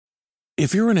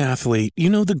If you're an athlete, you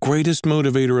know the greatest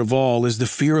motivator of all is the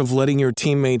fear of letting your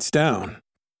teammates down.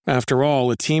 After all,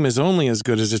 a team is only as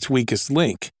good as its weakest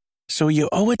link. So you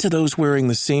owe it to those wearing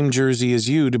the same jersey as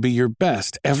you to be your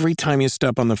best every time you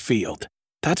step on the field.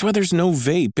 That's why there's no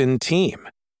vape in team.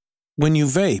 When you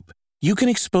vape, you can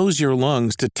expose your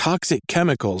lungs to toxic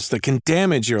chemicals that can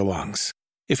damage your lungs.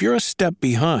 If you're a step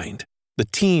behind, the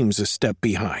team's a step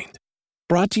behind.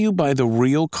 Brought to you by The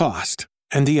Real Cost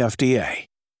and the FDA.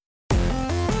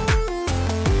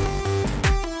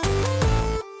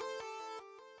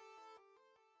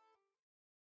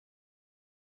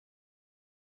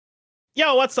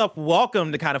 Yo, what's up?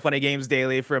 Welcome to Kind of Funny Games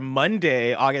Daily for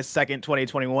Monday, August 2nd,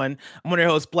 2021. I'm one of your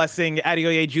hosts, Blessing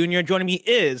Adeoye Jr. Joining me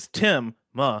is Tim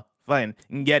Fine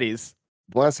Geddes.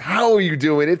 Bless, how are you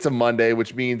doing? It's a Monday,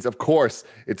 which means, of course,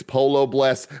 it's Polo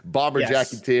Bless, Bomber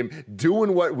Jacket Tim,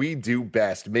 doing what we do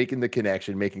best, making the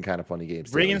connection, making Kind of Funny Games.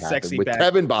 Bringing sexy with back.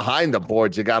 Kevin behind the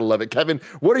boards. You gotta love it. Kevin,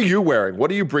 what are you wearing? What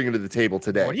are you bringing to the table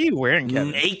today? What are you wearing,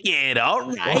 Kevin? Naked. All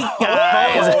right,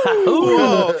 guys.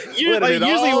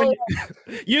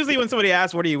 Usually when somebody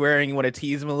asks, what are you wearing, you want to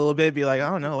tease them a little bit, be like, I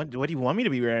don't know, what do you want me to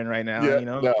be wearing right now? Yeah, you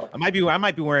know, no. I might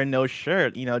be wearing no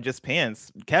shirt, just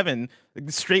pants. Kevin,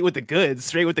 straight with the goods,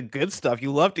 straight with the good stuff.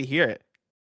 You love to hear it.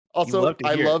 Also,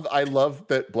 I love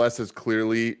that Bless has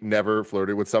clearly never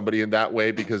flirted with somebody in that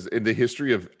way, because in the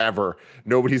history of ever,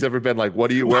 nobody's ever been like,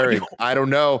 what are you wearing? I don't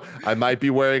know. I might be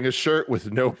wearing a shirt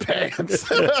with no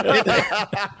pants. I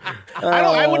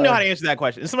wouldn't know how to answer that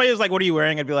question. If somebody was like, what are you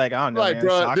wearing? I'd be like, I don't know, like, man,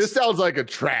 bro, socks. this sounds like a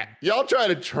trap. Y'all trying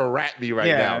to trap me right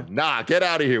now. Nah, get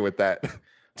out of here with that.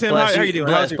 Tim, Bless, how are you doing?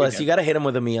 Bless, you got to hit him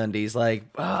with a MeUndies. Like,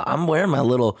 I'm wearing my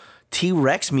little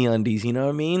T-Rex MeUndies, you know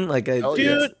what I mean? Like,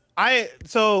 dude, I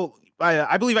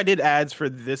believe I did ads for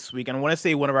this week, and I want to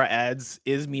say one of our ads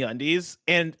is MeUndies,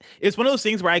 and it's one of those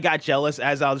things where I got jealous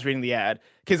as I was reading the ad,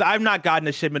 because I've not gotten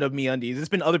a shipment of MeUndies. It's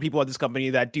been other people at this company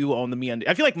that do own the MeUndies.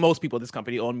 I feel like most people at this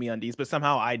company own MeUndies, but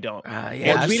somehow I don't. I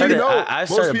most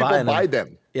started people buying buy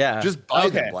them. Yeah, just buy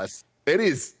them. Bless.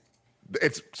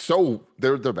 It's so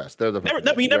they're the best. They're the best.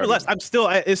 Nevertheless, it's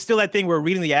still that thing where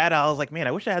reading the ad, I was like, man,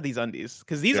 I wish I had these undies,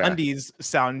 because these undies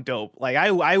sound dope. Like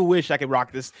I wish I could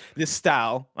rock this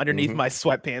style underneath my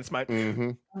sweatpants, my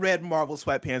red Marvel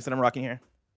sweatpants that I'm rocking here.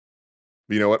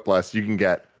 You know what, Bless? You can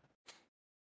get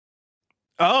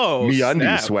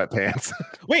MeUndies sweatpants.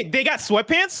 Wait, they got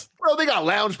sweatpants? Bro, they got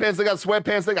lounge pants, they got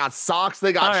sweatpants, they got socks,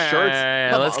 they got shirts.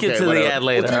 Let's get to the ad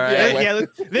later. All right.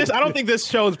 I don't think this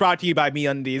show is brought to you by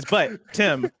MeUndies, but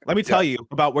Tim, let me tell you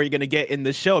about where you're going to get in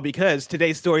the show, because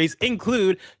today's stories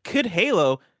include, could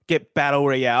Halo get Battle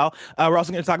Royale? We're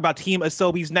also going to talk about Team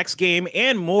Asobi's next game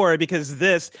and more, because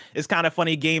this is Kind of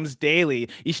Funny Games Daily,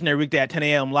 each and every weekday at 10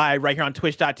 a.m. live right here on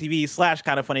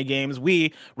twitch.tv/kindoffunnygames.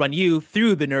 We run you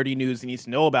through the nerdy news you need to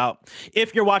know about.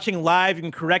 If you're watching live, you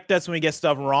can correct us when we get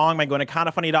stuff wrong by going to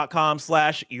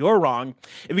kindoffunny.com/you're wrong.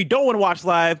 If you don't want to watch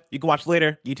live, you can watch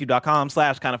later,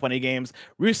 youtube.com/kindoffunnygames,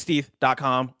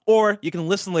 roosterteeth.com, or you can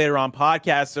listen later on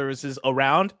podcast services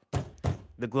around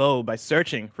the globe by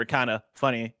searching for Kinda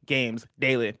Funny Games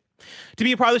Daily. To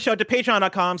be a part of the show, to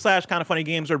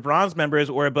patreon.com/kindoffunnygames, where bronze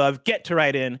members or above get to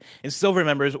write in, and silver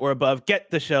members or above get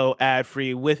the show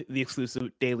ad-free with the exclusive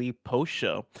daily post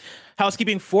show.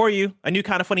 Housekeeping for you, a new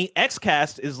Kinda Funny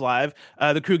X-Cast is live.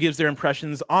 The crew gives their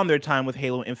impressions on their time with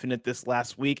Halo Infinite this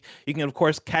last week. You can, of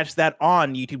course, catch that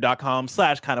on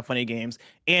youtube.com/kindoffunnygames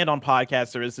and on podcast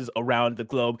services around the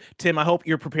globe. Tim, I hope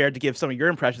you're prepared to give some of your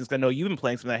impressions, because I know you've been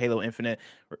playing some of that Halo Infinite.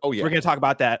 Oh, yeah. We're going to talk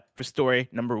about that for story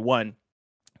number 1.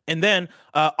 And then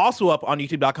also up on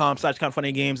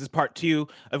youtube.com/kindoffunnygames is part 2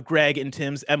 of Greg and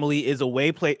Tim's Emily is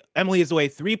Away 3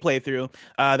 playthrough.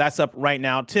 That's up right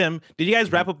now. Tim, did you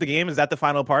guys wrap up the game? Is that the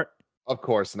final part? Of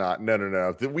course not.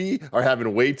 No. We are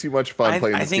having way too much fun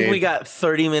playing this game. I think we got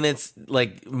 30 minutes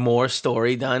more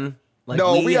story done. We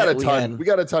got a ton. We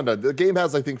got a ton done. The game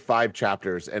has, I think, 5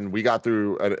 chapters, and we got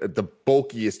through the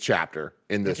bulkiest chapter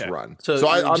in this run. So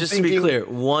I'm just thinking, to be clear,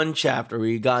 1 chapter.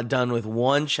 We got done with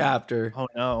 1 chapter. Oh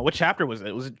no! What chapter was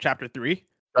it? Was it chapter 3?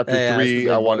 Chapter 3,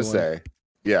 I want to say.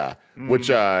 Yeah, which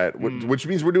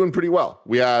means we're doing pretty well.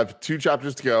 We have 2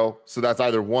 chapters to go, so that's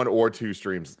either 1 or 2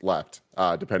 streams left,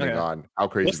 depending on how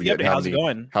crazy we get,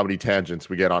 and how many tangents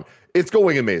we get on. It's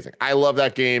going amazing. I love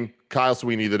that game. Kyle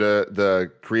Sweeney,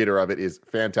 the creator of it, is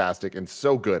fantastic and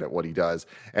so good at what he does.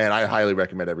 And I highly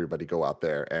recommend everybody go out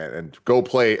there and go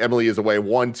play Emily is Away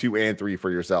 1, 2, and 3 for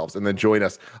yourselves. And then join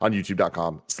us on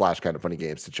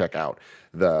youtube.com/kindoffunnygames to check out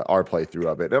our playthrough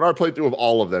of it. And our playthrough of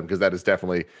all of them, because that is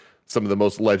definitely some of the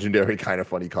most legendary Kind of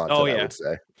Funny content, I would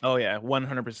say. Oh yeah,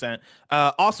 100%.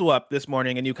 Also up this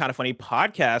morning, a new Kind of Funny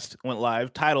podcast went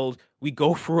live titled "We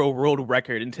Go for a World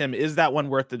Record." And Tim, is that one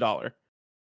worth the $1?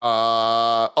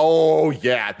 Oh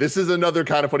yeah, this is another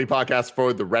Kind of Funny podcast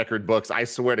for the record books. I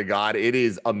swear to God, it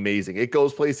is amazing. It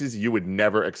goes places you would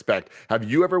never expect. Have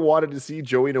you ever wanted to see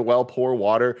Joey Noelle pour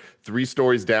water 3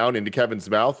 stories down into Kevin's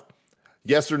mouth?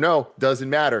 Yes or no,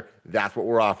 doesn't matter. That's what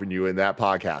we're offering you in that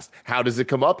podcast. How does it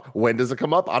come up? When does it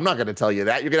come up? I'm not going to tell you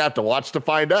that. You're going to have to watch to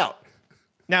find out.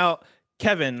 Now,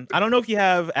 Kevin, I don't know if you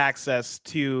have access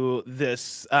to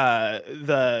this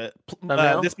this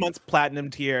month's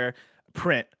platinum tier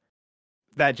print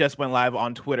that just went live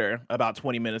on Twitter about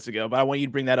 20 minutes ago, but I want you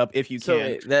to bring that up if you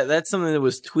can. That's something that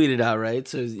was tweeted out, right?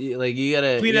 So like you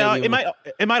gotta tweet it out.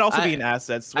 It might also be in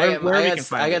assets. I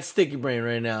got sticky brain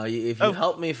right now. If you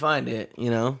help me find it,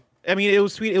 I mean, it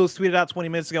was tweeted out 20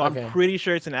 minutes ago. Okay. I'm pretty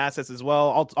sure it's in assets as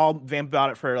well. I'll vamp about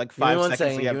it for like 5 seconds.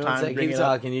 So you have time to keep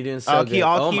talking. You're doing so good.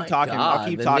 I'll keep talking. I'll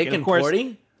keep talking. Nick and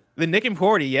Porty? The Nick and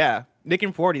Porty, yeah. Nick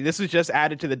and 40. This was just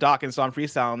added to the doc, and so I'm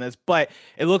freestyling this. But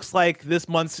it looks like this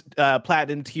month's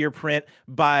platinum tier print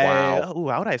by how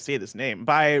would I say this name?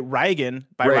 By Rain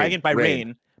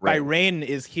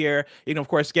is here. You can of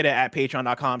course get it at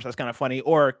patreon.com. So that's kind of funny,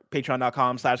 or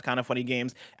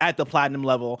patreon.com/kindoffunnygames at the platinum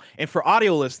level. And for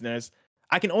audio listeners,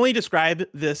 I can only describe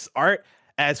this art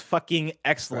as fucking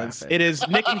excellence. Graphic. It is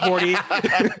Nick and Porty.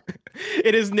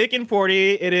 It is Nick and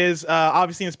Porty. It is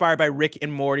obviously inspired by Rick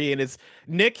and Morty, and it's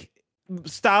Nick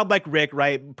styled like Rick,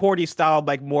 right? Porty styled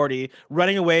like Morty,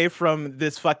 running away from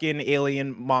this fucking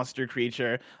alien monster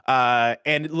creature.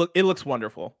 And it looks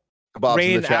wonderful. Bob's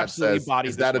in the chat says,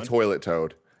 "Is that a toilet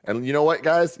toad?" And you know what,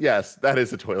 guys? Yes, that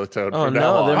is a toilet toad. Oh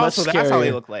no, they're much scarier. That's how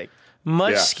they look like.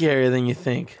 Much scarier than you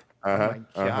think. Oh my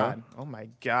god! Oh my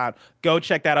god! Go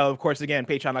check that out. Of course, again,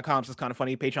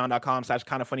 patreon.com/kindoffunny,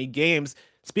 patreon.com/kindoffunnygames.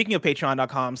 Speaking of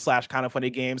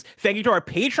patreon.com/kindoffunnygames, thank you to our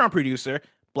Patreon producer,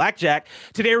 Blackjack.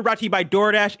 Today we're brought to you by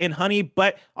DoorDash and Honey,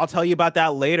 but I'll tell you about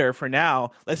that later. For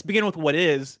now, let's begin with what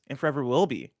is and forever will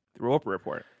be the Roper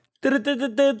Report. It's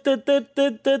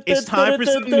time for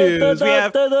some news. We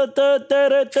have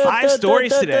 5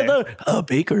 stories today. A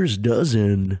baker's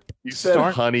dozen. You said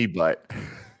honey butt.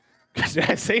 Did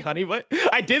I say honey butt?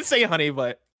 I did say honey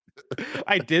butt.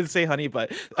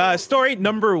 Story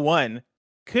number 1.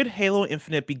 Could Halo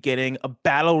Infinite be getting a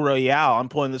battle royale? I'm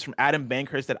pulling this from Adam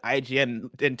Bankhurst at IGN.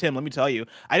 And Tim, let me tell you,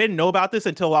 I didn't know about this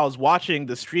until I was watching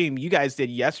the stream you guys did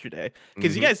yesterday.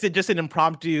 Because you guys did just an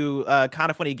impromptu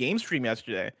Kind of Funny game stream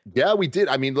yesterday. Yeah, we did.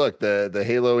 I mean, look, the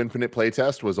Halo Infinite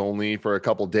playtest was only for a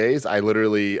couple days. I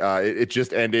literally, it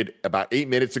just ended about 8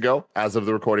 minutes ago as of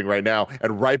the recording right now.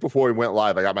 And right before we went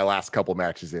live, I got my last couple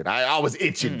matches in. I was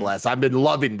itching, bless. I've been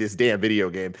loving this damn video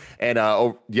game. And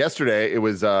yesterday, it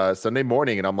was Sunday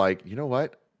morning. And I'm like, you know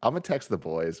what? I'm gonna text the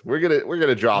boys. We're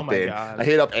gonna drop in. God. I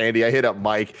hit up Andy. I hit up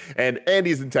Mike. And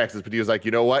Andy's in Texas, but he was like,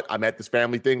 you know what? I'm at this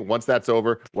family thing. Once that's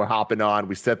over, we're hopping on.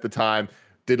 We set the time,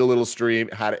 did a little stream,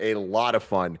 had a lot of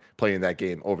fun playing that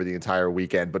game over the entire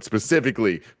weekend. But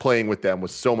specifically playing with them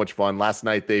was so much fun. Last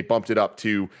night they bumped it up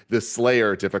to the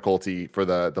Slayer difficulty for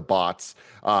the bots,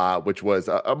 which was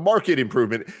a marked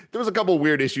improvement. There was a couple of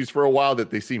weird issues for a while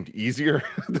that they seemed easier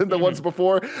than the ones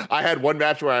before. I had one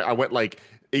match where I went like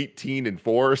 18-4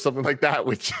 or something like that,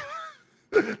 which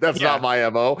that's not my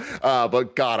MO.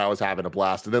 But God, I was having a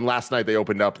blast. And then last night they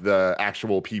opened up the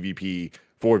actual PvP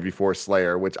 4v4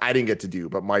 Slayer, which I didn't get to do,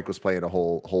 but Mike was playing a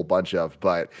whole bunch of.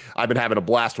 But I've been having a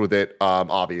blast with it,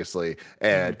 obviously,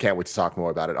 and can't wait to talk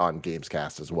more about it on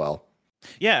Gamescast as well.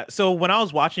 Yeah, so when I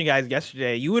was watching you guys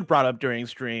yesterday, you had brought up during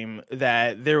stream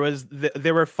that there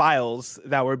were files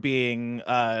that were being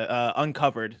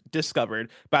discovered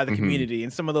by the community,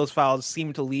 and some of those files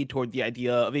seemed to lead toward the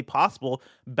idea of a possible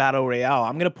battle royale.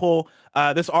 I'm going to pull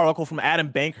this article from Adam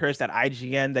Bankhurst at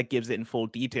IGN that gives it in full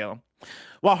detail.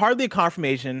 While hardly a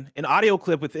confirmation, an audio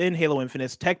clip within Halo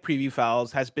Infinite's tech preview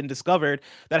files has been discovered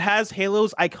that has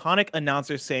Halo's iconic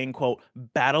announcer saying, quote,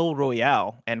 "Battle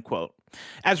Royale," end quote.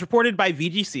 As reported by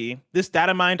VGC, this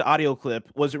data mined audio clip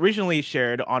was originally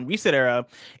shared on Reset Era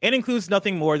and includes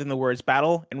nothing more than the words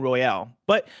battle and royale,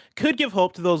 but could give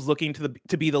hope to those looking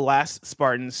to be the last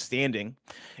Spartans standing.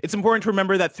 It's important to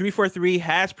remember that 343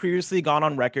 has previously gone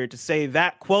on record to say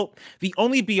that, quote, "the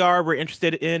only BR we're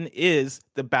interested in is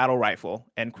the battle rifle,"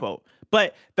 end quote.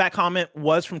 But that comment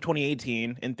was from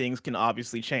 2018, and things can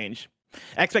obviously change.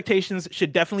 Expectations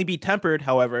should definitely be tempered,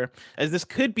 however, as this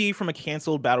could be from a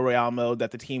canceled Battle Royale mode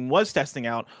that the team was testing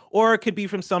out, or it could be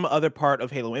from some other part of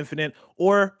Halo Infinite,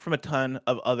 or from a ton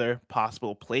of other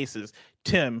possible places.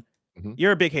 Tim,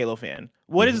 you're a big Halo fan.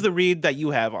 What is the read that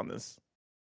you have on this?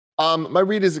 My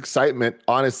read is excitement.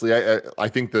 Honestly, I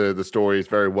think the story is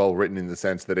very well written in the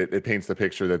sense that it paints the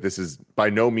picture that this is by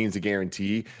no means a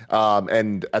guarantee.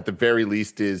 And at the very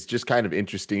least is just kind of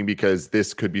interesting because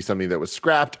this could be something that was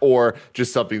scrapped or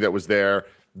just something that was there.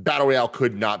 Battle Royale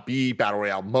could not be Battle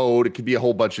Royale mode. It could be a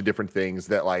whole bunch of different things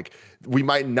that like we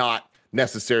might not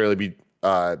necessarily be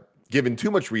given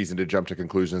too much reason to jump to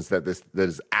conclusions that that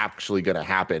is actually going to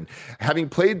happen. Having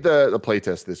played the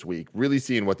playtest this week, really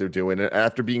seeing what they're doing, and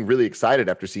after being really excited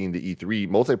after seeing the E3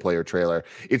 multiplayer trailer,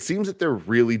 it seems that they're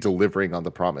really delivering on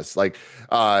the promise. Like,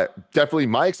 definitely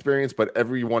my experience, but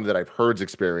everyone that I've heard's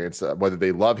experience, whether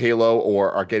they love Halo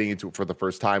or are getting into it for the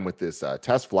first time with this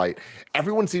test flight,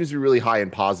 everyone seems to be really high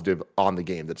and positive on the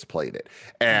game that's played it.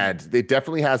 And it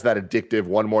definitely has that addictive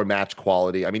one more match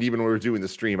quality. I mean, even when we were doing the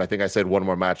stream, I think I said one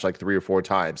more match like 3 or 4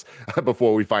 times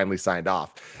before we finally signed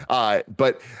off.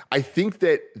 But I think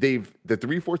that the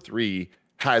 343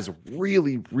 has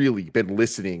really, really been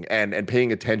listening and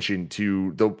paying attention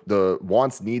to the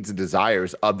wants, needs, and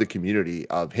desires of the community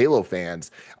of Halo fans,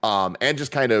 and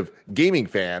just kind of gaming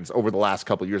fans over the last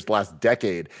couple of years, the last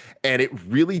decade. And it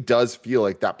really does feel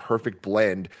like that perfect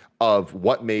blend of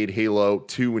what made Halo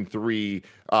 2 and 3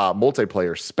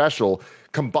 multiplayer special,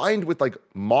 combined with like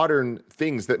modern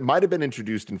things that might have been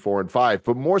introduced in 4 and 5,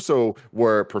 but more so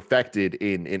were perfected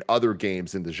in other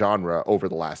games in the genre over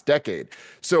the last decade.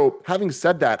 So having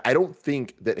said that, I don't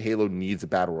think that Halo needs a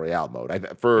battle royale mode.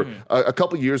 A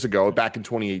couple years ago, back in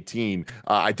 2018,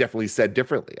 I definitely said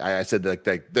differently. I said like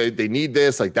they need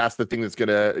this, like that's the thing that's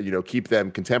gonna keep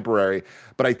them contemporary.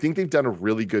 But I think they've done a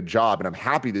really good job, and I'm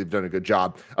happy they've done a good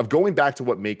job of going back to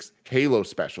what makes Halo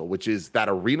special, which is that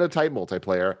arena type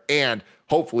multiplayer, and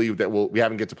hopefully that we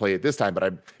haven't get to play it this time,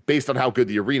 but based on how good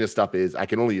the arena stuff is, I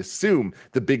can only assume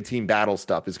the big team battle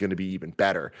stuff is going to be even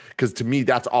better. Because to me,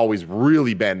 that's always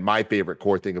really been my favorite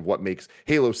core thing of what makes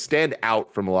Halo stand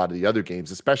out from a lot of the other games,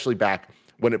 especially back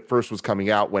when it first was coming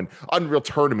out, when Unreal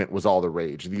Tournament was all the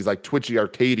rage. These like twitchy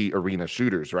arcadey arena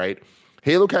shooters, right?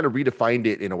 Halo kind of redefined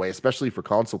it in a way, especially for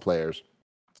console players,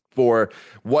 for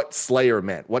what Slayer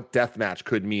meant, what deathmatch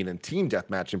could mean, and team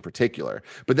deathmatch in particular.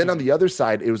 But then on the other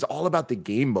side, it was all about the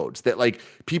game modes that like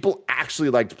people actually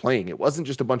liked playing. It wasn't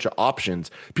just a bunch of options.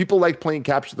 People liked playing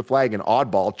Capture the Flag and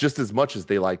Oddball just as much as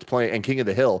they liked playing, and King of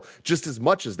the Hill just as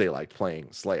much as they liked playing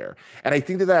Slayer. And I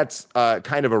think that that's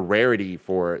kind of a rarity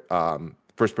for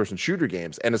first-person shooter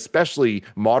games, and especially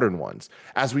modern ones.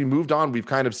 As we moved on, we've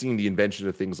kind of seen the invention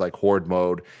of things like Horde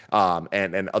mode,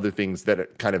 and other things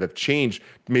that kind of have changed,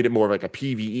 made it more of like a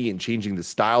PvE and changing the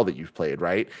style that you've played,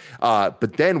 right?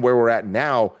 But then where we're at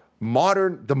now,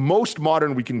 the most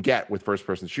modern we can get with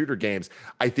first-person shooter games,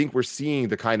 I think we're seeing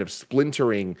the kind of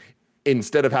splintering.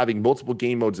 Instead of having multiple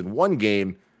game modes in one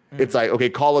game, it's like, okay,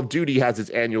 Call of Duty has its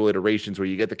annual iterations where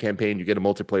you get the campaign, you get a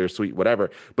multiplayer suite, whatever.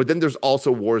 But then there's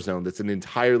also Warzone that's an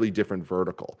entirely different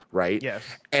vertical, right? Yes.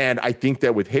 And I think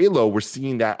that with Halo, we're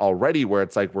seeing that already where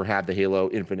it's like we have the Halo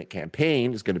Infinite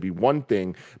campaign is going to be one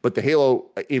thing, but the Halo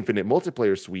Infinite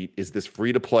multiplayer suite is this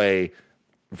free-to-play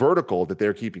vertical that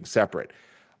they're keeping separate.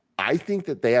 I think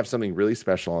that they have something really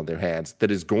special on their hands that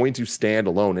is going to stand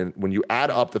alone. And when you add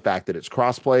up the fact that it's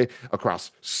crossplay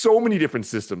across so many different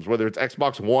systems, whether it's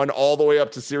Xbox One all the way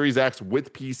up to Series X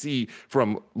with PC,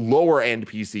 from lower end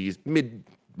PCs,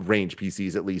 mid-range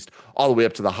PCs at least, all the way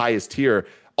up to the highest tier,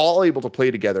 all able to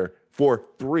play together for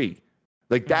free.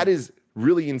 Like that is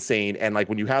really insane. And like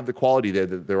when you have the quality there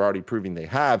that they're already proving they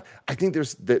have, I think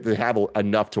they have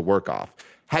enough to work off.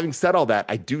 Having said all that,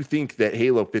 I do think that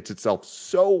Halo fits itself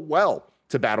so well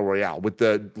to Battle Royale with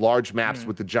the large maps,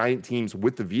 with the giant teams,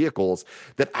 with the vehicles,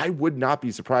 that I would not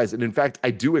be surprised. And in fact,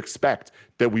 I do expect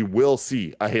that we will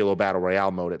see a Halo Battle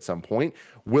Royale mode at some point.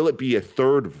 Will it be a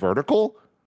third vertical,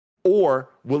 or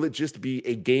will it just be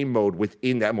a game mode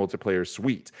within that multiplayer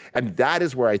suite? And that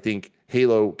is where I think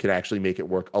Halo can actually make it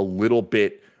work a little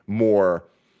bit more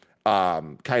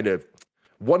kind of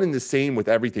one and the same with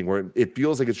everything, where it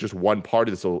feels like it's just one part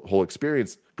of this whole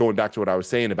experience. Going back to what I was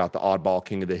saying about the Oddball,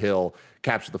 King of the Hill,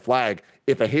 Capture the Flag,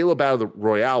 if a Halo Battle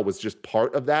Royale was just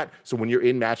part of that, so when you're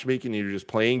in matchmaking and you're just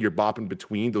playing, you're bopping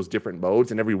between those different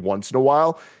modes, and every once in a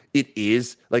while, it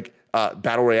is like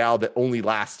Battle Royale that only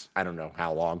lasts, I don't know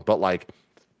how long, but like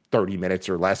 30 minutes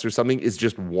or less or something, is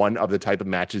just one of the type of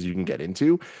matches you can get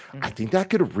into. I think that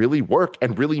could really work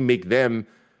and really make them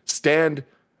stand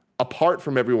apart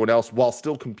from everyone else while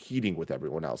still competing with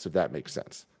everyone else, if that makes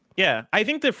sense. Yeah, I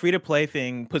think the free-to-play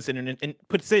thing puts it in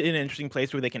an interesting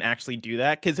place where they can actually do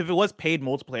that. Because if it was paid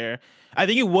multiplayer, I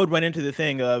think you would run into the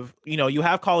thing of, you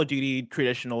have Call of Duty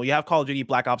traditional, you have Call of Duty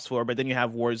Black Ops 4, but then you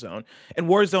have Warzone. And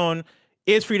Warzone,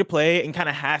 is free to play and kind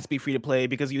of has to be free to play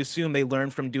because you assume they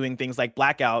learned from doing things like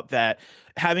Blackout that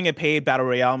having a paid battle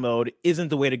royale mode isn't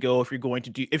the way to go if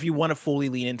you want to fully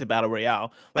lean into battle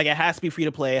royale. Like, it has to be free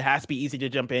to play, it has to be easy to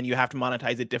jump in, you have to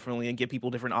monetize it differently and give people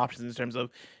different options in terms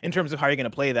of how you're going to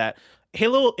play that.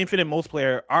 Halo Infinite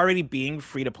multiplayer already being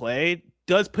free to play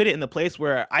does put it in the place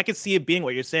where I could see it being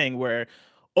what you're saying, where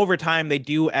over time they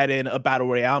do add in a battle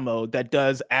royale mode that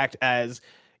does act as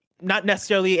not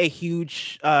necessarily a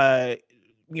huge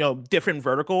different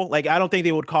vertical. Like, I don't think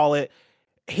they would call it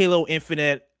Halo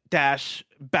Infinite dash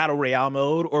battle royale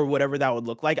mode or whatever that would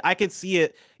look like. I could see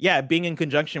it, being in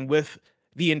conjunction with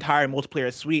the entire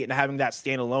multiplayer suite and having that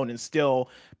stand alone and still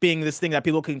being this thing that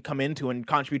people can come into and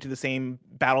contribute to the same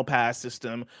battle pass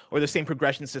system or the same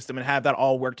progression system and have that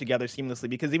all work together seamlessly.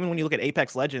 Because even when you look at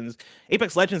Apex Legends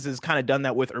has kind of done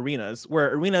that with Arenas,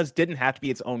 where Arenas didn't have to be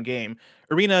its own game.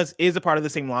 Arenas is a part of the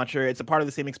same launcher. It's a part of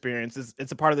the same experience.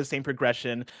 It's a part of the same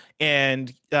progression.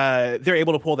 And they're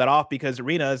able to pull that off because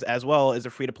Arenas as well is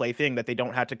a free-to-play thing that they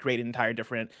don't have to create an entire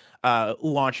different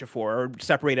launcher for or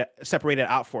separate it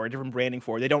out for, a different branding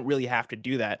for. They don't really have to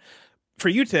do that. For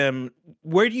you, Tim,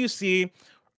 where do you see,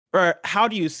 or how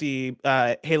do you see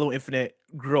Halo Infinite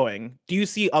growing? Do you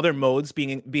see other modes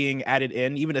being added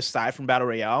in, even aside from Battle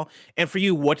Royale? And for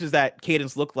you, what does that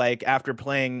cadence look like after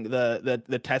playing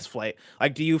the test flight?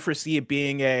 Like, do you foresee it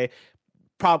being a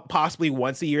possibly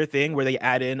once a year thing where they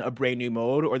add in a brand new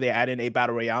mode or they add in a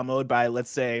Battle Royale mode by,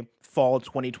 let's say, fall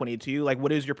 2022? Like,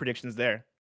 what is your predictions there?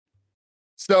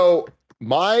 So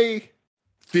my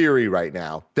theory right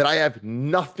now, that I have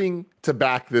nothing to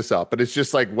back this up, but it's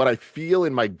just like what I feel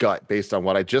in my gut based on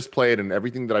what I just played and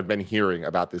everything that I've been hearing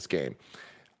about this game.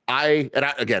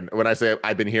 Again, when I say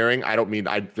I've been hearing, I don't mean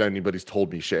anybody's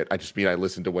told me shit. I just mean I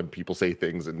listen to when people say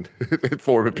things and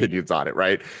form opinions on it,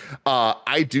 right?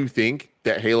 I do think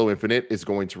that Halo Infinite is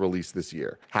going to release this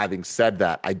year. Having said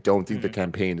that, I don't think the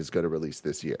campaign is going to release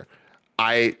this year.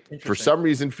 I, for some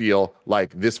reason, feel like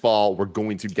this fall we're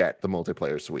going to get the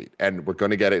multiplayer suite, and we're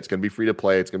going to get it. It's going to be free to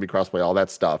play. It's going to be crossplay, all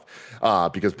that stuff.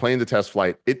 Because playing the test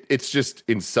flight, it's just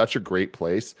in such a great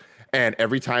place. And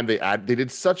every time they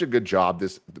did such a good job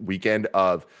this weekend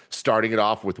of starting it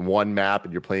off with one map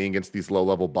and you're playing against these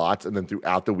low-level bots, and then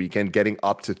throughout the weekend getting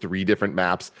up to 3 different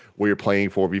maps where you're playing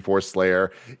 4v4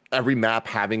 Slayer. Every map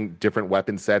having different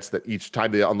weapon sets that each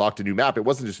time they unlocked a new map, it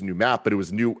wasn't just a new map, but it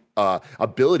was new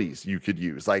abilities you could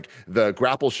use. Like the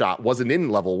grapple shot wasn't in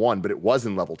level 1, but it was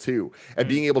in level 2. And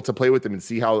being able to play with them and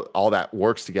see how all that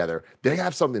works together, they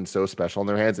have something so special in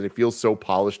their hands, and it feels so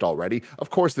polished already. Of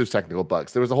course, there's technical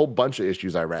bugs. There was a whole bunch of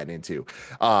issues I ran into.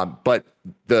 But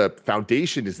the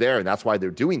foundation is there, and that's why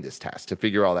they're doing this test, to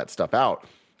figure all that stuff out.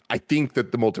 I think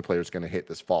that the multiplayer is going to hit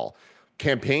this fall.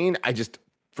 Campaign,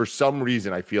 for some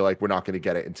reason, I feel like we're not going to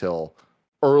get it until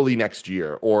early next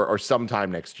year or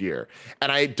sometime next year.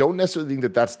 And I don't necessarily think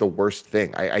that that's the worst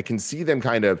thing. I can see them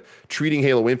kind of treating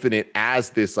Halo Infinite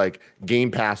as this like Game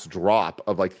Pass drop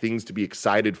of like things to be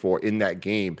excited for in that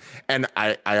game. And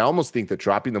I almost think that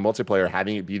dropping the multiplayer,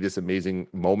 having it be this amazing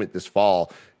moment this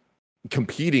fall,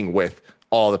 competing with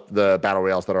all the battle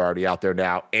royales that are already out there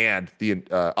now and the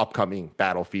upcoming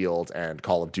Battlefield and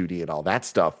Call of Duty and all that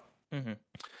stuff,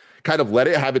 kind of let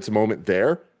it have its moment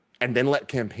there, and then let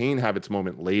campaign have its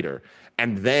moment later.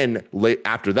 And then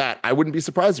after that, I wouldn't be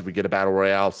surprised if we get a battle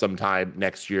royale sometime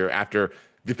next year after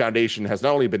the foundation has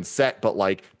not only been set, but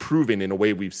like proven in a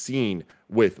way we've seen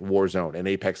with Warzone and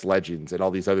Apex Legends and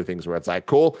all these other things where it's like,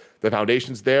 cool, the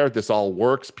foundation's there. This all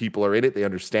works. People are in it. They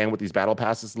understand what these battle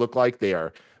passes look like. They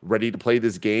are ready to play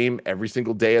this game every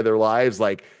single day of their lives.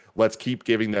 Like, let's keep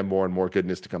giving them more and more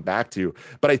goodness to come back to.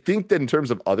 But I think that in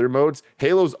terms of other modes,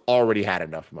 Halo's already had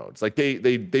enough modes. Like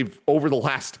they've over the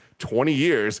last 20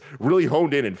 years really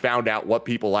honed in and found out what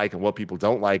people like and what people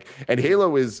don't like. And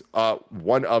Halo is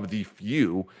one of the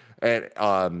few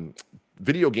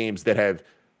video games that have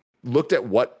looked at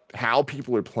how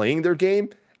people are playing their game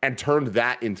and turned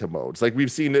that into modes. Like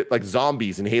we've seen it, like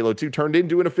zombies in Halo 2 turned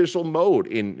into an official mode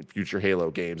in future Halo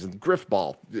games, and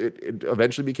Griffball, it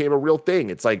eventually became a real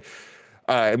thing. It's like,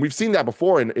 and we've seen that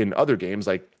before in other games,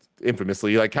 like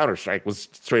infamously, like Counter-Strike was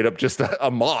straight up just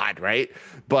a mod, right?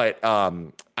 But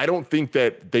I don't think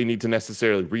that they need to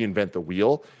necessarily reinvent the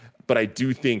wheel, but I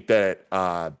do think that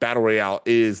Battle Royale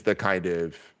is the kind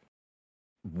of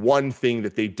one thing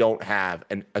that they don't have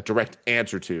a direct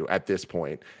answer to at this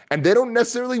point. And they don't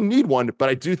necessarily need one, but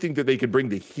I do think that they can bring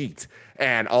the heat,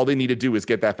 and all they need to do is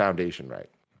get that foundation right.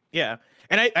 Yeah.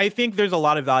 And I think there's a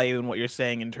lot of value in what you're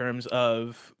saying in terms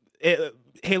of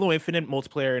Halo Infinite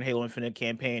multiplayer and Halo Infinite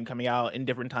campaign coming out in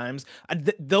different times.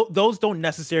 Those don't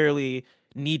necessarily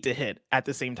need to hit at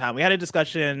the same time. We had a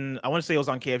discussion, I want to say it was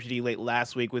on KFGD late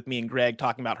last week with me and Greg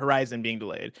talking about Horizon being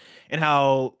delayed and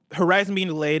how Horizon being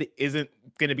delayed isn't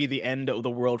going to be the end of the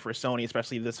world for Sony,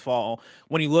 especially this fall.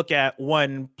 When you look at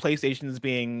PlayStation's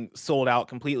being sold out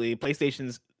completely,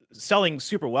 PlayStation's selling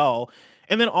super well,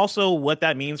 and then also what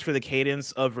that means for the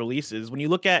cadence of releases. When you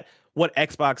look at what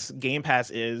Xbox Game Pass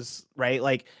is, right?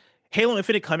 Like Halo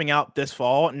Infinite coming out this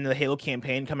fall and the Halo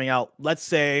campaign coming out, let's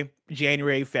say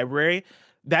January, February,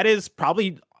 that is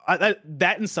probably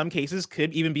that in some cases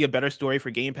could even be a better story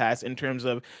for Game Pass in terms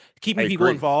of keeping people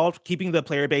involved, keeping the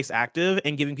player base active,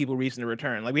 and giving people reason to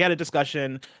return. Like we had a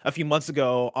discussion a few months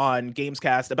ago on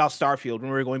Gamescast about Starfield when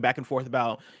we were going back and forth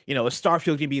about, is Starfield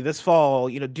going to be this fall?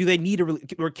 Do they need to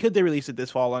or could they release it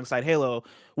this fall alongside Halo?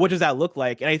 What does that look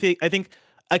like? And I think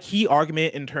a key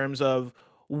argument in terms of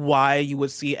why you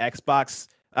would see Xbox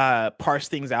parse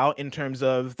things out in terms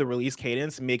of the release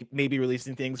cadence, maybe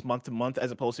releasing things month to month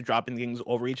as opposed to dropping things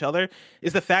over each other,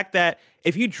 is the fact that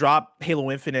if you drop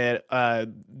Halo Infinite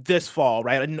this fall,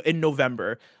 right, in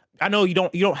November, I know you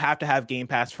don't have to have Game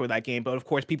Pass for that game, but of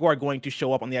course people are going to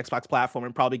show up on the Xbox platform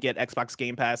and probably get Xbox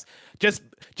Game Pass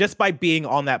just by being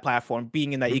on that platform,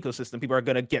 being in that ecosystem. People are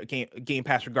going to get Game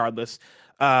Pass regardless.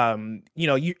 You're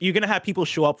going to have people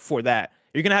show up for that.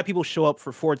 You're going to have people show up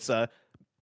for Forza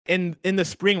in the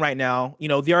spring right now.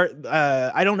 There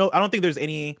are I don't know. I don't think there's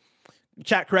any,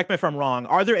 chat, correct me if I'm wrong.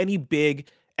 Are there any big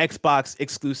Xbox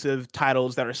exclusive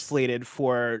titles that are slated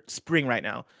for spring right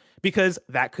now? Because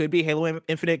that could be Halo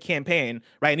Infinite campaign,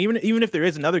 right? And even if there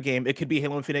is another game, it could be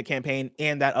Halo Infinite campaign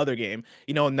and that other game,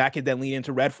 and that could then lead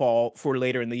into Redfall for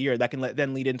later in the year. That can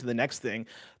then lead into the next thing.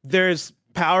 There's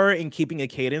power in keeping a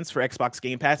cadence for Xbox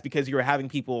Game Pass because you're having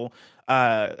people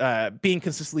being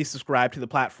consistently subscribed to the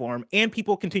platform and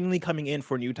people continually coming in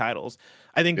for new titles.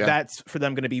 I think that's for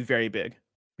them going to be very big.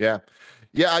 Yeah.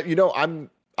 I'm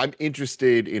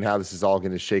interested in how this is all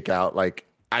going to shake out. Like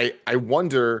I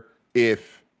wonder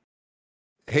if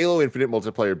Halo Infinite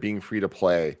multiplayer being free to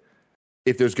play,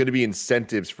 if there's going to be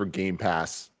incentives for Game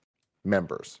Pass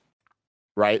members,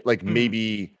 right? Like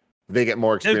maybe they get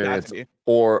more experience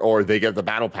or they get the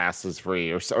battle passes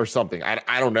free or something.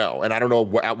 I don't know. And I don't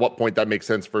know at what point that makes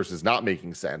sense versus not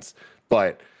making sense.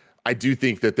 But I do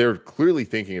think that they're clearly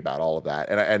thinking about all of that.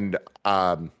 And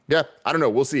I don't know.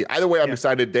 We'll see. Either way, I'm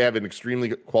excited. They have an extremely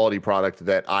quality product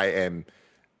that I am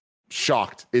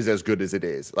shocked is as good as it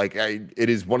is. Like it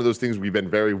is one of those things we've been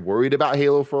very worried about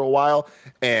Halo for a while.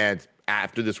 And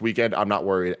after this weekend, I'm not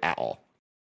worried at all.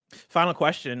 Final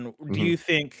question. Do you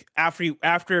think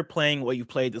after playing what you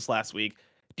played this last week,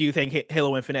 do you think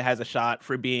Halo Infinite has a shot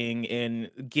for being in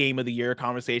Game of the Year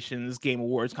conversations, Game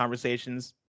Awards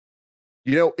conversations?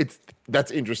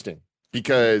 That's interesting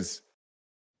because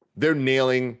they're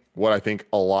nailing what I think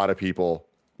a lot of people,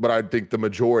 but I think the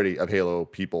majority of Halo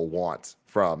people want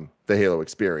from the Halo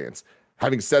experience.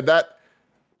 Having said that,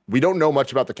 we don't know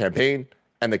much about the campaign,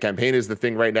 and the campaign is the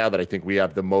thing right now that I think we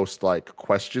have the most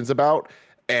questions about.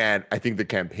 And I think the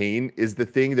campaign is the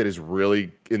thing that is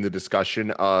really in the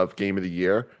discussion of Game of the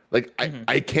Year.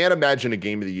 I can't imagine a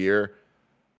Game of the Year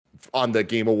on the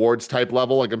Game Awards type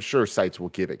level. Like I'm sure sites will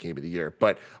give it Game of the Year,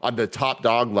 but on the top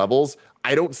dog levels,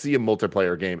 I don't see a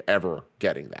multiplayer game ever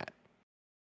getting that.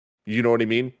 You know what I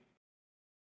mean?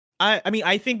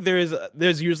 I think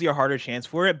there's usually a harder chance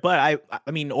for it, but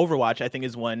I mean Overwatch I think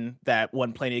is one that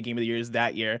won plenty of Game of the Years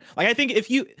that year. Like I think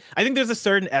there's a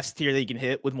certain S tier that you can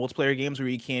hit with multiplayer games where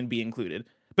you can be included,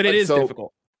 but it is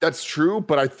difficult. That's true,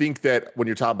 but I think that when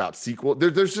you're talking about sequel,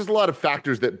 there's just a lot of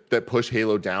factors that push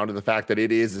Halo down to the fact that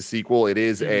it is a sequel. It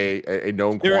is a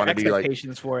known there quantity. Are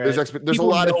expectations for it. There's a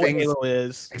lot of things. Halo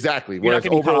is. Exactly. You're whereas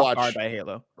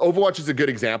Overwatch, Overwatch is a good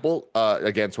example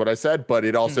against what I said, but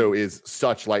it also is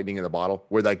such lightning in the bottle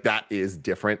where that is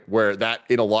different, where that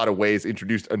in a lot of ways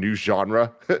introduced a new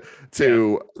genre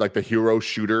to the hero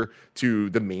shooter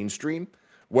to the mainstream.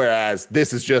 Whereas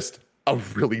this is just a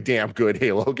really damn good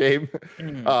Halo game,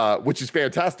 which is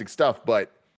fantastic stuff.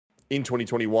 But in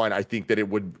 2021, I think that it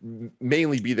would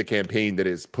mainly be the campaign that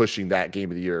is pushing that Game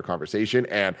of the Year conversation.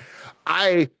 And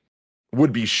I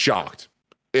would be shocked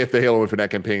if the Halo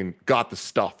Infinite campaign got the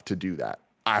stuff to do that.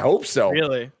 I hope so.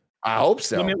 Really? I hope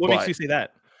so. What makes you say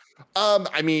that?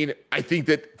 I mean, I think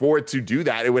that for it to do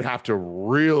that, it would have to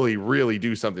really, really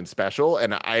do something special.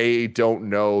 And I don't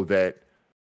know that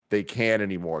they can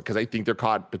anymore because I think they're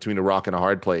caught between a rock and a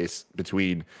hard place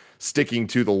between sticking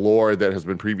to the lore that has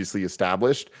been previously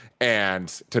established and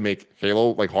to make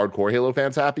Halo, hardcore Halo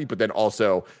fans happy, but then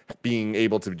also being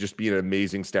able to just be an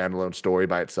amazing standalone story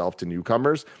by itself to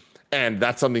newcomers. And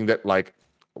that's something that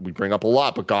we bring up a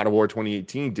lot, but God of War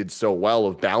 2018 did so well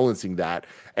of balancing that.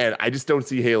 And I just don't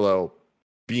see Halo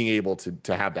being able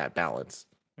to have that balance.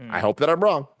 I hope that I'm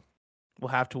wrong. We'll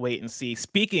have to wait and see.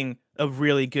 Speaking of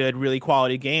really good, really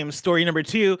quality games, story number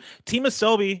 2, Team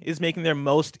Asobi is making their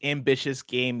most ambitious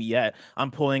game yet. I'm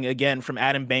pulling again from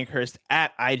Adam Bankhurst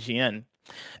at IGN.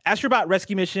 Astrobot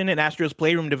Rescue Mission and Astro's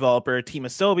Playroom developer Team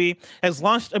Asobi has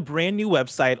launched a brand new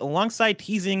website alongside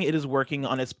teasing it is working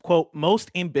on its, quote,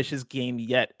 most ambitious game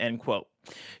yet, end quote.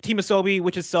 Team Asobi,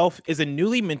 which itself is a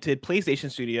newly minted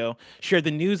PlayStation studio, shared the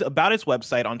news about its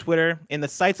website on Twitter, and the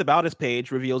site's About Us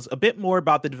page reveals a bit more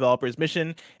about the developer's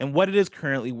mission and what it is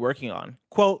currently working on.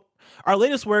 Quote, our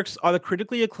latest works are the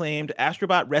critically acclaimed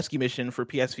Astrobot Rescue Mission for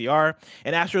PSVR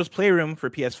and Astro's Playroom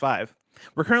for PS5.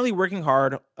 We're currently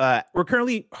hard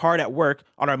at work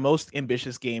on our most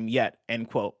ambitious game yet,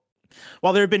 end quote.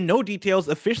 While there have been no details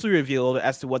officially revealed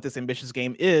as to what this ambitious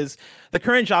game is, the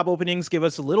current job openings give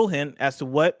us a little hint as to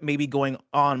what may be going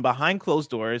on behind closed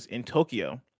doors in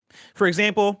Tokyo. For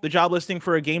example, the job listing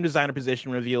for a game designer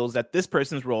position reveals that this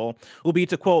person's role will be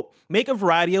to, quote, make a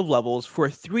variety of levels for a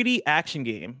 3D action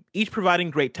game, each providing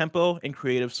great tempo and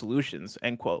creative solutions,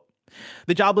 end quote.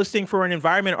 The job listing for an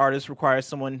environment artist requires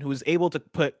someone who is able to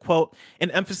put, quote,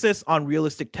 an emphasis on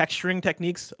realistic texturing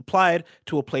techniques applied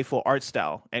to a playful art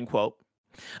style, end quote.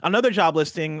 Another job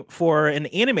listing for an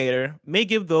animator may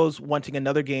give those wanting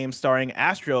another game starring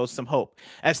Astro some hope,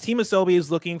 as Team Asobi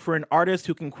is looking for an artist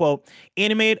who can, quote,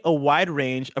 animate a wide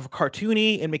range of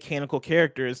cartoony and mechanical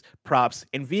characters, props,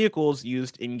 and vehicles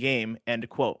used in-game, end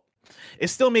quote. It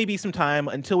still may be some time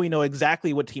until we know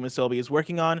exactly what Team Asobi is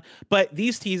working on, but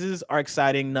these teases are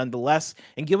exciting nonetheless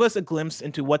and give us a glimpse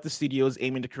into what the studio is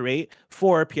aiming to create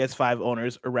for PS5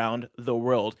 owners around the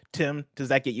world. Tim, does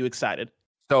that get you excited?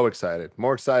 So excited.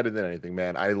 More excited than anything,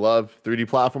 man. I love 3D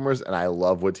platformers, and I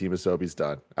love what Team Asobi's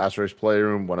done. Astro's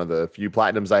Playroom, one of the few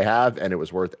platinums I have, and it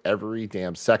was worth every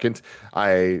damn second.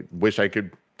 I wish I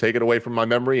could take it away from my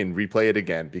memory and replay it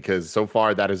again, because so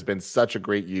far that has been such a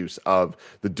great use of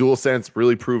the DualSense,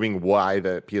 really proving why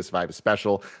the PS5 is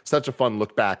special. Such a fun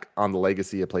look back on the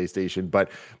legacy of PlayStation.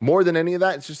 But more than any of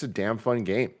that, it's just a damn fun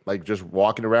game. Like just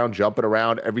walking around, jumping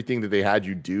around, everything that they had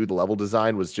you do, the level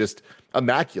design was just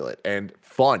immaculate and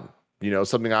fun. You know,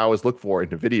 something I always look for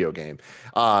in a video game.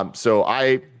 So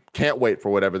I can't wait for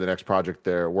whatever the next project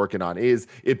they're working on is,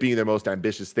 it being their most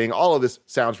ambitious thing. All of this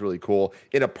sounds really cool.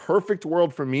 In a perfect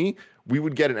world for me, we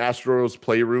would get an Astro's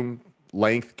Playroom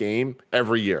length game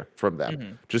every year from them.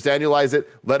 Mm-hmm. Just annualize it,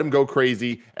 let them go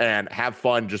crazy, and have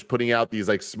fun just putting out these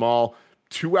like small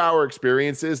 2-hour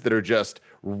experiences that are just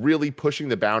really pushing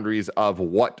the boundaries of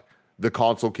what the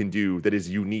console can do that is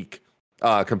unique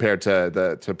compared to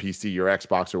PC or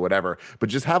Xbox or whatever, but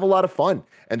just have a lot of fun.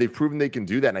 And they've proven they can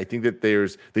do that. And I think that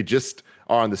they just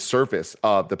are on the surface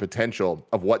of the potential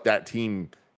of what that team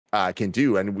can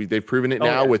do. And they've proven it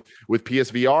now with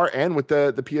PSVR and with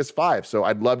the PS5. So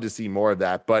I'd love to see more of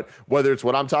that. But whether it's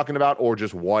what I'm talking about or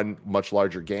just one much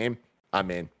larger game, I'm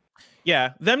in.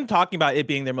 Yeah, them talking about it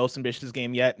being their most ambitious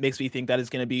game yet makes me think that it's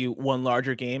going to be one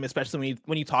larger game, especially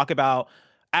when you talk about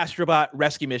Astrobot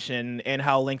Rescue Mission and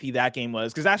how lengthy that game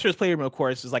was, because Astro's Playroom, of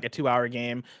course, is like a 2-hour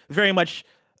game, very much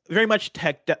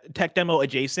tech demo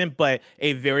adjacent, but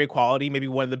a very quality, maybe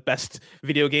one of the best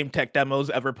video game tech demos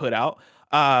ever put out.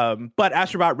 But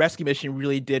Astrobot Rescue Mission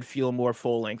really did feel more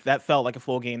full length. That felt like a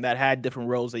full game that had different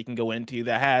roles that you can go into,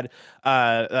 that had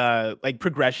like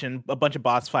progression, a bunch of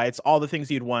boss fights, all the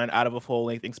things you'd want out of a full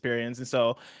length experience. And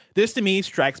so this to me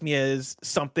strikes me as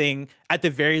something at the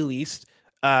very least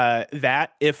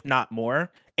that, if not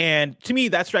more. And to me,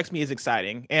 that strikes me as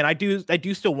exciting. And I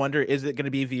do still wonder, is it going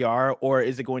to be VR or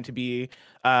is it going to be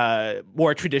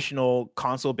more traditional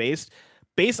console based?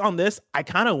 Based on this, I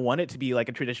kind of want it to be like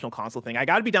a traditional console thing. I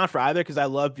got to be down for either because I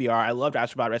love VR. I loved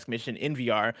Astrobot Rescue Mission in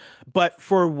VR. But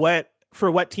for what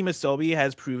Team Asobi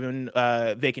has proven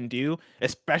they can do,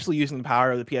 especially using the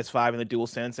power of the PS5 and the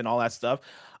DualSense and all that stuff,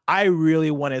 I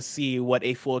really want to see what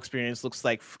a full experience looks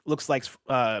like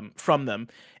from them.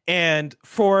 And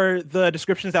for the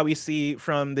descriptions that we see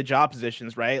from the job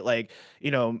positions, right? Like,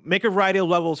 you know, make a variety of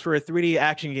levels for a 3D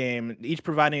action game, each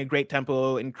providing a great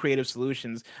tempo and creative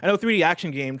solutions. I know 3D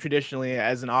action game, traditionally,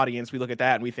 as an audience, we look at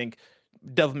that and we think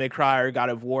Devil May Cry or God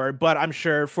of War, but I'm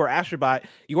sure for Astrobot,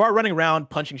 you are running around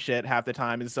punching shit half the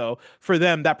time, and so for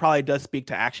them, that probably does speak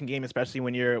to action game, especially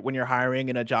when you're hiring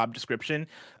in a job description.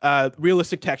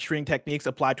 Realistic texturing techniques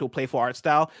applied to a playful art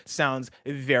style sounds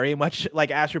very much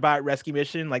like Astrobot Rescue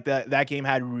Mission. Like that game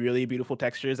had really beautiful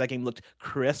textures. That game looked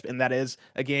crisp, and that is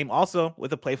a game also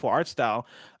with a playful art style.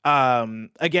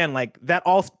 Again, like that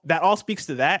all speaks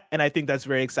to that, and I think that's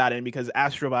very exciting because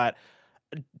Astrobot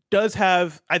does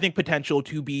have, I think, potential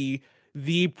to be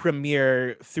the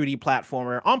premier 3D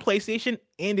platformer on PlayStation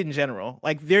and in general.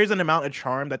 Like, there's an amount of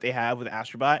charm that they have with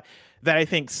Astrobot that I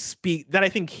think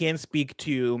can speak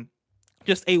to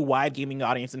just a wide gaming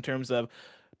audience in terms of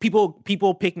people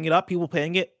picking it up, people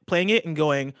playing it and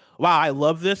going, wow, I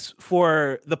love this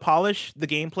for the polish, the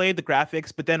gameplay, the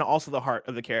graphics, but then also the heart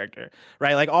of the character,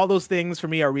 right? Like, all those things for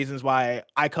me are reasons why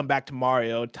I come back to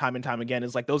Mario time and time again.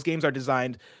 Is like, those games are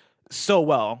designed so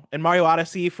well. And Mario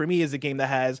Odyssey for me is a game that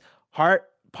has heart,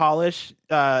 polish,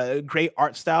 great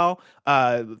art style,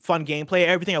 fun gameplay,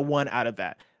 everything I want out of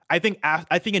that. I think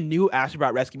a new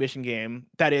Astrobot Rescue Mission game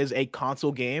that is a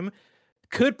console game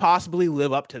could possibly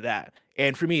live up to that.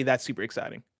 And for me, that's super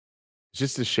exciting. It's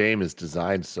just a shame his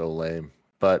design's so lame.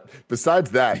 But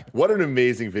besides that, what an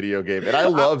amazing video game. And I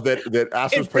love that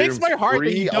Astro's Playroom is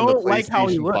free on the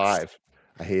PlayStation 5.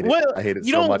 I hate it. Well, I hate it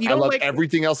so much. I love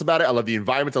everything else about it. I love the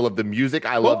environments. I love the music.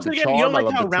 I love the charm. You don't like I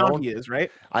love how the round tone. he is,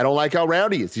 right? I don't like how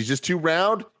round he is. He's just too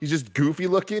round. He's just goofy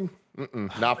looking.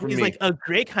 Not for me. He's like a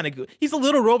great kind of he's a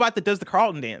little robot that does the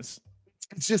Carlton dance.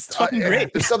 It's just fucking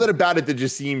great. There's something about it that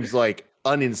just seems like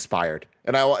uninspired.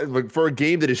 And like, for a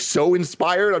game that is so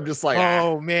inspired, I'm just like,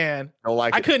 oh man, don't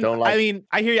like it. I mean,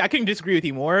 I hear you. I couldn't disagree with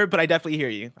you more, but I definitely hear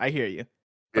you. I hear you,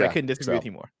 but I couldn't disagree with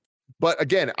you more. But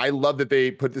again, I love that they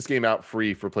put this game out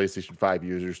free for PlayStation 5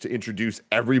 users to introduce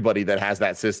everybody that has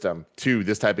that system to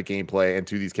this type of gameplay and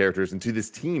to these characters and to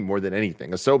this team more than anything.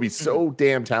 Asobi's so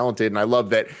damn talented, and I love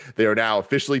that they are now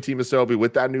officially Team Asobi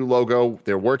with that new logo.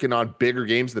 They're working on bigger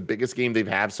games, the biggest game they've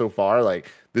had so far.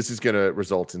 Like, this is going to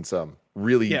result in some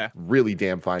really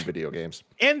damn fine video games.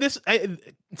 And this,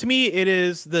 to me, it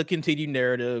is the continued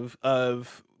narrative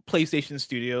of PlayStation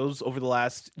Studios over the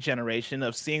last generation,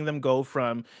 of seeing them go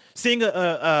from seeing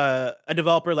a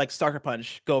developer like Sucker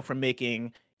Punch go from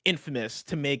making Infamous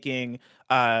to making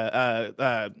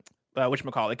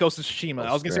whatchamacallit, Ghost of Tsushima.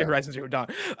 I was gonna say Horizon Zero Dawn,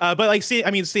 but like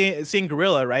seeing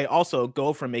Guerrilla, right, also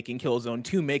go from making Killzone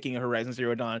to making a Horizon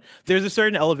Zero Dawn. There's a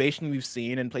certain elevation we've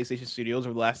seen in PlayStation Studios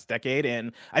over the last decade,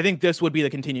 and I think this would be the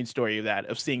continued story of that,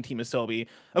 of seeing Team Asobi.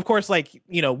 Of course, like,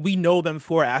 you know, we know them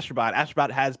for Astrobot.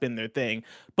 Astrobot has been their thing,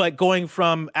 but going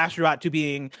from Astrobot to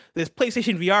being this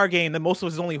PlayStation VR game that most of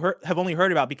us have only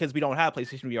heard about because we don't have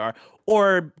PlayStation VR,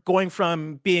 or going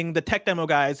from being the tech demo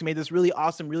guys who made this really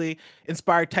awesome, really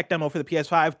inspired tech demo for the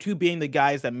PS5 to being the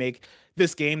guys that make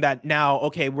this game that now,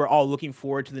 okay, we're all looking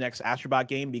forward to the next Astrobot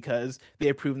game because they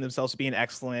have proven themselves to be an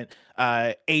excellent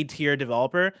A-tier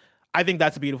developer. I think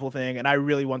that's a beautiful thing, and I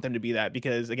really want them to be that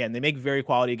because, again, they make very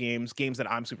quality games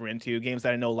that I'm super into, games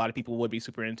that I know a lot of people would be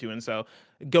super into, and so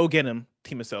go get them,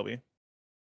 Team Asobi.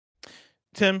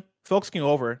 Tim, folks can go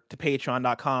over to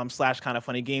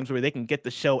patreon.com/kindafunnygames where they can get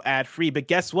the show ad-free, but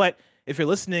guess what? If you're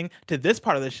listening to this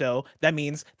part of the show, that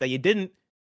means that you didn't.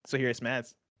 So here's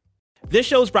Mads. This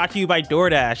show is brought to you by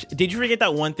DoorDash. Did you forget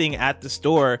that one thing at the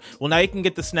store? Well, now you can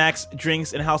get the snacks,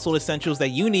 drinks, and household essentials that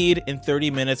you need in 30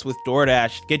 minutes with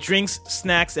DoorDash. Get drinks,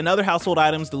 snacks, and other household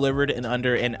items delivered in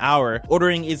under an hour.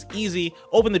 Ordering is easy.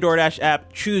 Open the DoorDash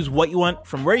app, choose what you want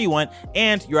from where you want,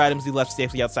 and your items will be left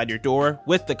safely outside your door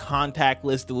with the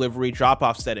contactless delivery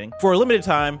drop-off setting. For a limited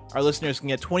time, our listeners can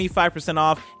get 25%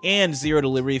 off and zero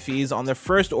delivery fees on their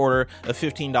first order of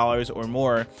 $15 or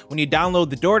more when you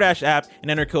download the DoorDash app and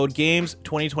enter code GAMES2021.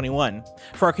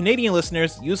 For our Canadian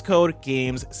listeners, use code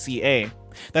GAMESCA.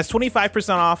 That's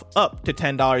 25% off up to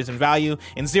 $10 in value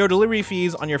and zero delivery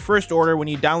fees on your first order when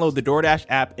you download the DoorDash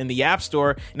app in the App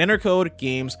Store and enter code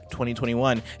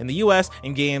GAMES2021 in the US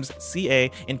and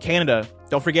GAMESCA in Canada.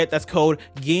 Don't forget, that's code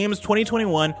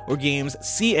GAMES2021 or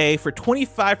GAMESCA for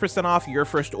 25% off your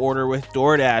first order with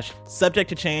DoorDash. Subject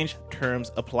to change,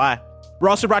 terms apply. We're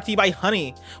also brought to you by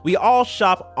Honey. We all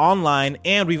shop online,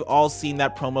 and we've all seen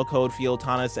that promo code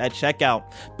Fieltanas at checkout.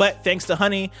 But thanks to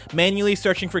Honey, manually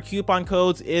searching for coupon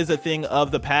codes is a thing of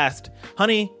the past.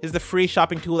 Honey is the free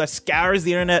shopping tool that scours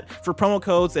the internet for promo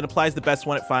codes and applies the best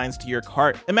one it finds to your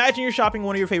cart. Imagine you're shopping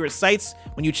one of your favorite sites.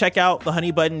 When you check out, the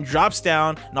Honey button drops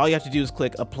down, and all you have to do is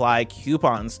click Apply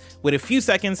Coupons. Wait a few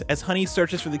seconds as Honey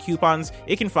searches for the coupons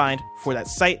it can find for that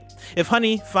site. If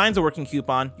Honey finds a working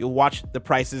coupon, you'll watch the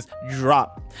prices drop.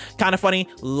 Kinda Funny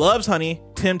loves Honey.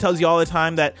 Tim tells you all the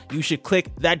time that you should click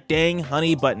that dang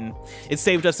Honey button. It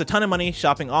saved us a ton of money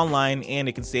shopping online, and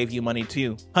it can save you money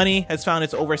too. Honey has found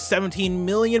its over 17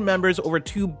 million members, over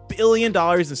 $2 billion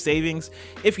in savings.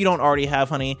 If you don't already have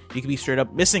Honey, you could be straight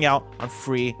up missing out on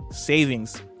free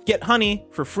savings. Get Honey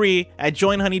for free at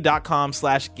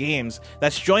joinhoney.com/games.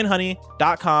 That's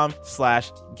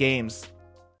joinhoney.com/games.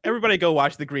 Everybody go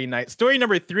watch The Green Knight. Story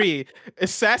number 3,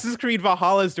 Assassin's Creed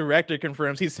Valhalla's director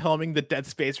confirms he's filming the Dead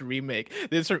Space remake.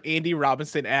 This is from Andy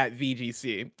Robinson at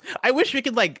VGC. I wish we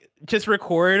could just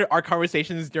record our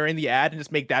conversations during the ad and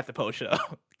just make that the post show.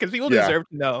 Because people deserve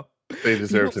to know. They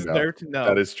deserve to know.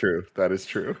 That is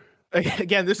true.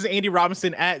 Again, this is Andy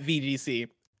Robinson at VGC.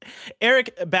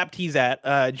 Eric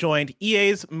Baptizat joined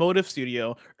EA's Motive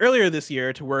Studio earlier this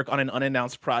year to work on an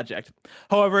unannounced project.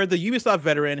 However, the Ubisoft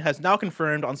veteran has now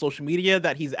confirmed on social media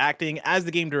that he's acting as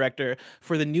the game director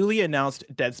for the newly announced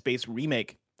Dead Space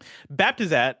remake.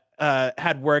 Baptizat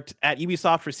had worked at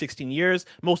Ubisoft for 16 years,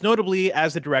 most notably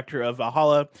as the director of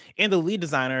Valhalla and the lead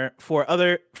designer for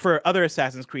other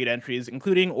Assassin's Creed entries,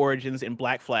 including Origins and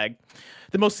Black Flag.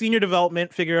 The most senior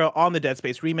development figure on the Dead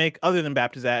Space remake, other than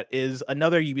Baptizat, is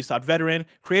another Ubisoft veteran,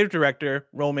 creative director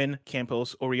Roman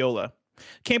Campos Oriola.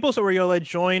 Campos Oriola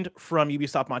joined from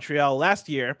Ubisoft Montreal last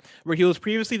year, where he was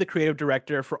previously the creative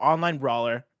director for online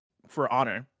brawler For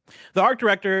Honor. The art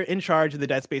director in charge of the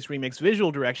Dead Space remake's visual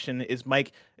direction is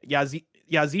Mike Yazigian.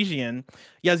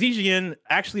 Yazigian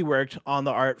actually worked on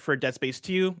the art for Dead Space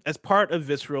 2 as part of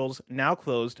Visceral's now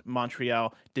closed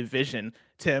Montreal division.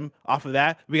 Tim, off of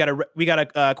that, we got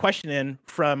a question in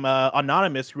from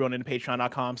Anonymous, who wrote into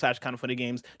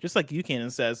patreon.com/kindoffunnygames, just like you can,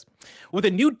 and says, with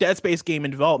a new Dead Space game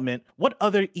in development, what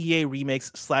other EA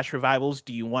remakes / revivals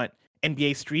do you want?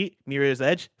 NBA Street, Mirror's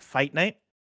Edge, Fight Night?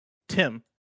 Tim.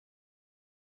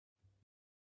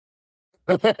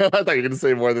 I thought you were going to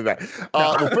say more than that.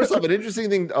 Well, first off, an interesting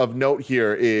thing of note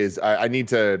here is I need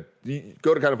to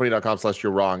go to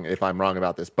kindoffunny.com/you're wrong if I'm wrong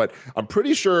about this, but I'm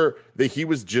pretty sure that he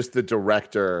was just the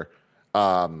director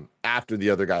after the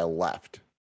other guy left,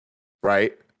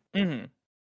 right? Mm-hmm.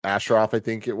 Ashraf, I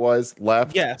think it was,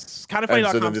 left. Yes,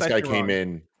 kindoffunny.com. So then this guy came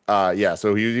in.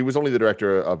 So he was only the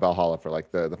director of Valhalla for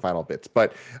like the final bits.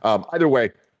 But either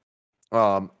way,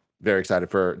 very excited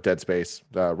for Dead Space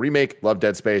remake. Love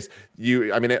Dead Space.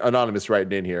 Anonymous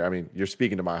writing in here. I mean, you're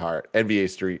speaking to my heart. NBA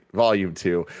Street Volume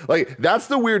 2. Like, that's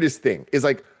the weirdest thing. Is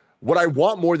like, what I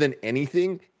want more than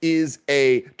anything is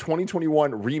a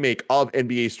 2021 remake of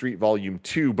NBA Street Volume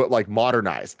 2, but like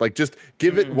modernized. Like, just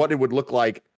give it what it would look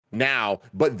like now,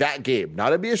 but that game.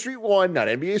 Not NBA Street 1, not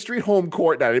NBA Street Home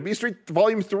Court, not NBA Street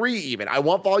Volume 3 even. I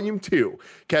want Volume 2.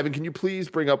 Kevin, can you please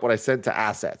bring up what I sent to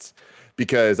assets?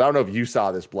 Because I don't know if you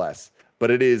saw this, Bless, but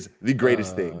it is the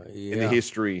greatest thing in the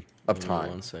history of time.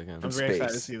 1 second. I'm very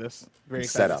excited to see this. Very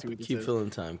excited to see what this Keep is. filling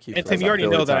time. And Tim, you already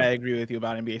know that I agree with you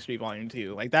about NBA Street Volume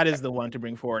 2. Like, that is the one to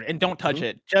bring forward. And don't touch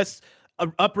it. Just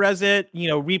up-res it,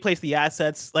 replace the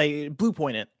assets, like blue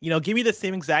point it. Give me the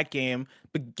same exact game,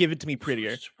 but give it to me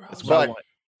prettier. That's what I want.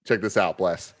 Check this out,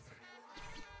 Bless.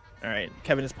 All right,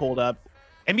 Kevin is pulled up.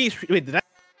 NBA Street. Wait, did that?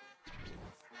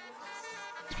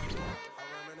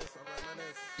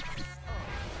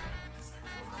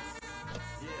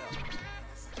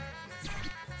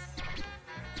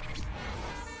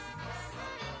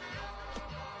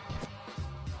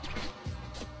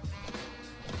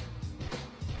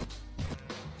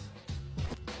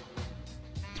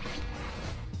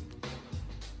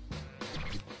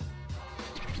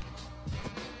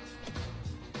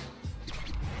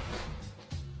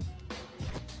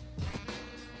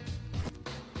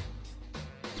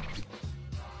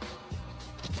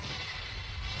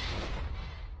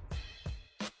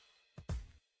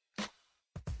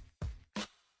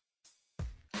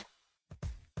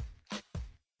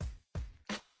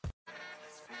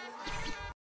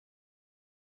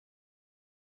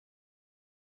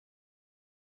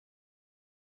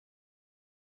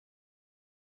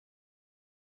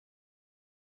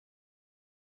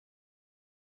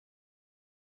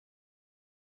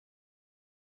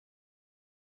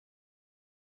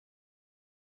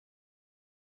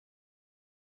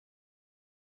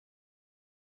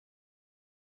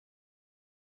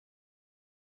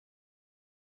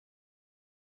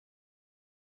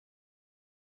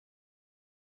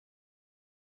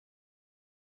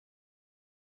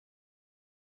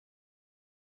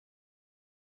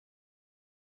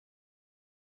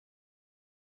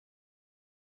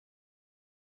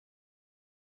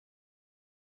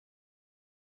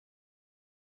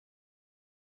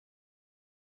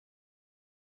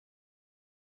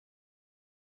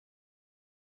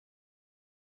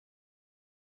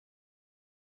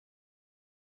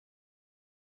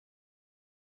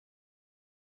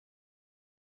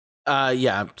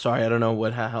 Yeah, sorry, I don't know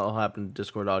what hell happened to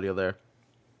Discord audio there.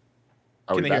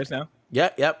 Can they hear us now?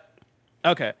 Yep.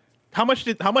 Okay. How much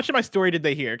of my story did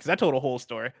they hear? Because I told a whole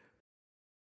story.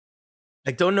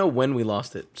 I don't know when we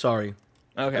lost it. Sorry.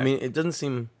 Okay. I mean, it doesn't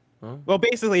seem. Well,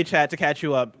 basically, chat, to catch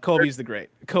you up, Kobe's a great.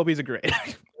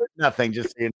 Nothing,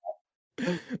 just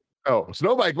Oh,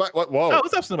 Snowbike Mike. What? Whoa. Oh,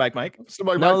 what's up, Snowbike Mike?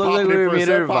 Snowbike No, Mike look like popping we in were for a muted.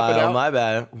 sec, popping out. My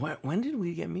bad. When did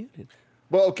we get muted?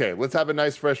 Well, okay, let's have a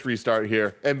nice fresh restart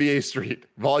here. NBA Street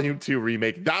Volume 2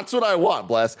 remake. That's what I want,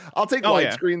 Bless. I'll take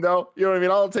widescreen though. You know what I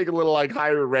mean? I'll take a little like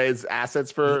higher res assets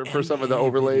for some of the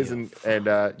overlays and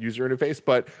user interface.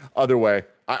 But either way,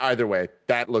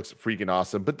 that looks freaking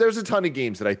awesome. But there's a ton of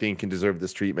games that I think can deserve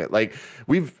this treatment. Like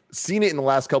we've seen it in the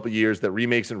last couple of years that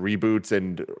remakes and reboots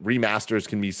and remasters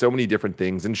can be so many different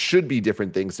things and should be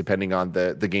different things depending on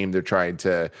the game they're trying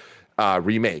to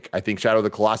remake. I think Shadow of the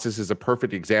Colossus is a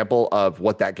perfect example of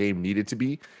what that game needed to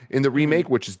be in the remake,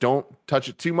 which is don't touch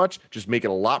it too much, just make it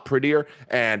a lot prettier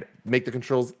and make the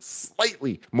controls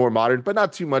slightly more modern, but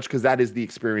not too much because that is the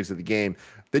experience of the game.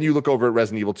 Then you look over at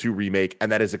Resident Evil 2 remake,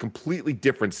 and that is a completely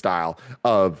different style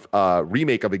of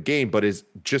remake of a game, but is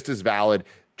just as valid,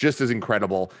 just as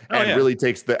incredible, and really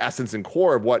takes the essence and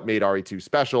core of what made RE2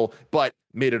 special, but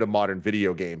made it a modern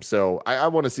video game. So I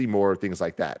want to see more things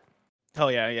like that. Hell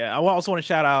yeah. I also want to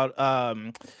shout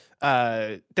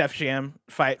out Def Jam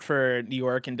Fight for New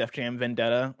York and Def Jam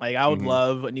Vendetta. Like I would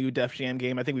love a new Def Jam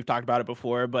game. I think we've talked about it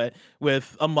before, but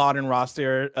with a modern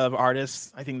roster of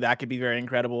artists, I think that could be very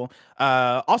incredible.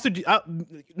 Also,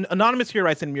 Anonymous here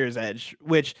writes in Mirror's Edge,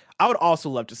 which I would also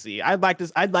love to see. I'd like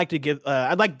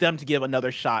them to give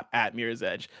another shot at Mirror's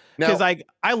Edge because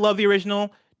I love the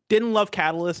original. Didn't love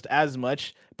Catalyst as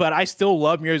much, but I still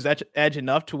love Mirror's Edge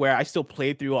enough to where I still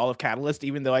played through all of Catalyst,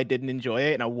 even though I didn't enjoy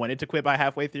it and I wanted to quit by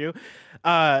halfway through.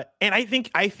 And I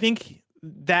think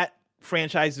that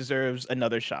franchise deserves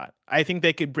another shot. I think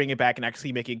they could bring it back and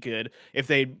actually make it good if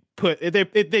they put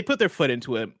their foot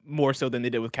into it more so than they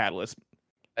did with Catalyst.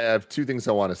 I have two things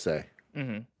I want to say.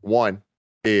 One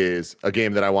is a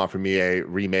game that I want from EA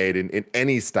remade in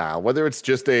any style, whether it's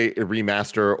just a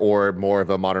remaster or more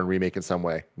of a modern remake in some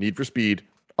way. Need for Speed,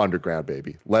 Underground,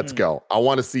 baby. Let's go. I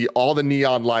want to see all the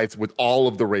neon lights with all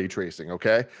of the ray tracing,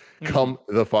 okay? Come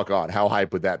the fuck on. How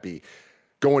hype would that be?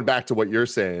 Going back to what you're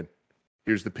saying,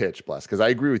 here's the pitch, Bless, because I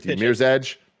agree with you. Mirror's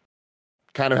Edge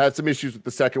kind of had some issues with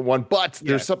the second one, but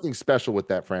there's something special with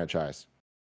that franchise.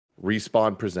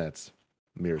 Respawn presents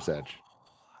Mirror's Edge.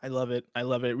 I love it.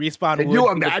 Respawn. Can you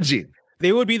imagine?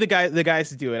 They would be the guys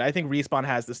to do it. I think Respawn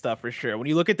has the stuff for sure. When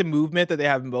you look at the movement that they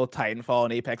have in both Titanfall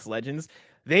and Apex Legends,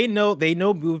 they know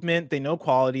movement, they know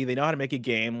quality, they know how to make a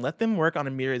game. Let them work on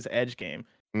a Mirror's Edge game.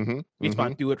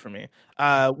 Respawn, do it for me.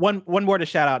 One more to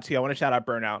shout out to. I want to shout out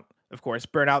Burnout. Of course,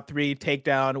 Burnout 3,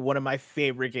 Takedown, one of my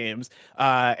favorite games,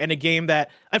 and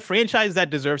a franchise that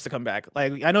deserves to come back.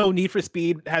 Like I know Need for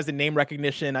Speed has the name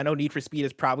recognition. I know Need for Speed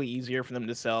is probably easier for them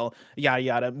to sell. Yada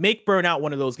yada. Make Burnout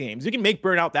one of those games. You can make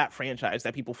Burnout that franchise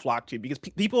that people flock to because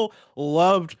people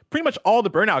loved pretty much all the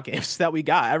Burnout games that we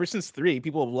got ever since 3.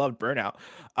 People have loved Burnout.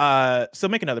 So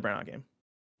make another Burnout game.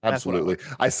 Absolutely.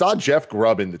 I saw Jeff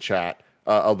Grubb in the chat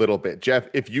a little bit. Jeff,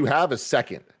 if you have a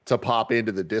second to pop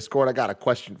into the Discord, I got a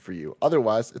question for you.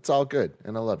 Otherwise, it's all good.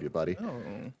 And I love you, buddy.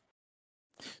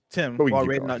 Tim, while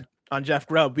rating on Jeff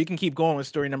Grubb, we can keep going with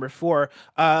story number 4.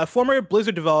 Former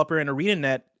Blizzard developer and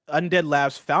ArenaNet Undead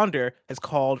Labs founder has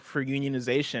called for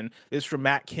unionization. This is from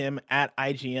Matt Kim at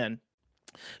IGN.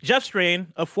 Jeff Strain,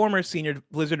 a former senior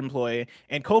Blizzard employee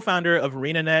and co-founder of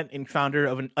ArenaNet and founder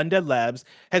of Undead Labs,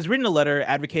 has written a letter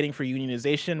advocating for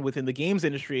unionization within the games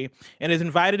industry and has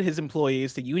invited his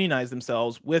employees to unionize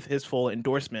themselves with his full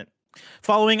endorsement.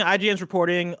 Following IGN's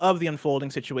reporting of the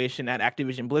unfolding situation at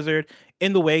Activision Blizzard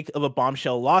in the wake of a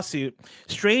bombshell lawsuit,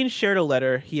 Strain shared a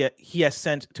letter he has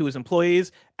sent to his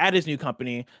employees at his new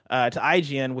company to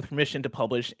IGN with permission to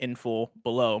publish in full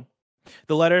below.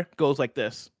 The letter goes like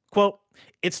this. Quote,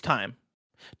 "It's time.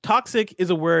 Toxic is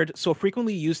a word so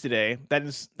frequently used today that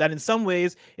in some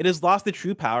ways it has lost the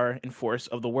true power and force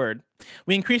of the word.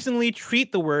 We increasingly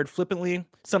treat the word flippantly,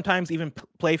 sometimes even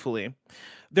playfully.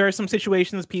 There are some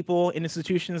situations, people, and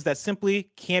institutions that simply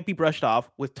can't be brushed off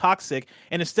with toxic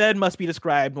and instead must be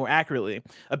described more accurately.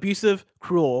 Abusive,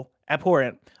 cruel,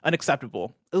 abhorrent,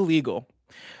 unacceptable, illegal.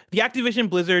 The Activision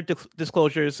Blizzard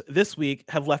disclosures this week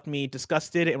have left me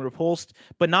disgusted and repulsed,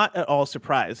 but not at all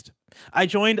surprised. I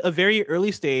joined a very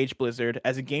early stage Blizzard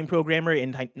as a game programmer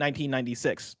in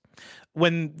 1996,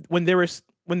 when there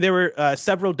were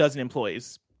several dozen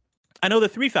employees. I know the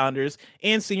 3 founders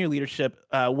and senior leadership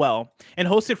well, and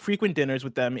hosted frequent dinners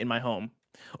with them in my home.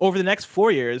 Over the next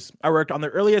 4 years, I worked on the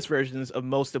earliest versions of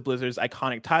most of Blizzard's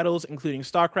iconic titles, including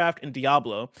StarCraft and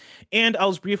Diablo, and I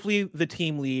was briefly the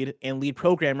team lead and lead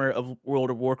programmer of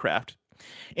World of Warcraft.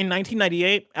 In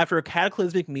 1998, after a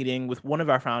cataclysmic meeting with one of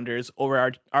our founders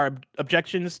over our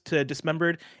objections to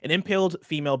dismembered and impaled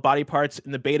female body parts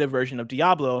in the beta version of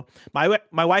Diablo,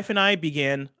 my wife and I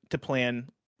began to plan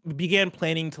began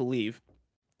planning to leave.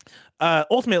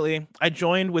 Ultimately, I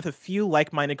joined with a few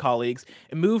like-minded colleagues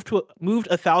and moved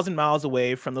 1,000 miles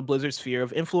away from the Blizzard sphere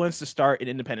of influence to start an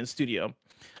independent studio.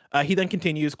 He then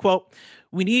continues, quote,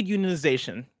 "We need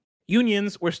unionization.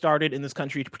 Unions were started in this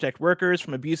country to protect workers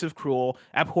from abusive, cruel,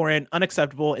 abhorrent,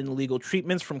 unacceptable, and illegal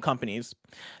treatments from companies.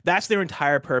 That's their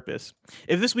entire purpose.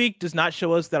 If this week does not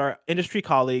show us that our industry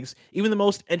colleagues, even the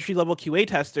most entry-level QA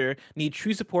tester, need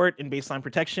true support and baseline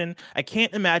protection, I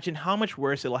can't imagine how much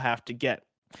worse it'll have to get.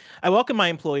 I welcome my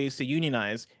employees to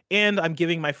unionize, and I'm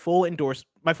giving my full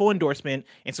endorsement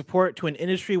and support to an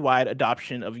industry-wide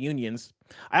adoption of unions.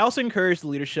 I also encourage the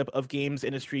leadership of games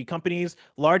industry companies,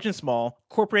 large and small,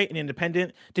 corporate and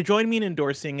independent, to join me in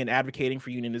endorsing and advocating for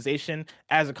unionization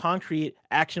as a concrete,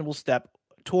 actionable step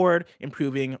toward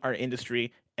improving our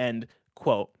industry." End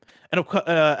quote. And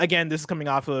again, this is coming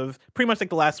off of pretty much like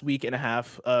the last week and a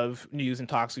half of news and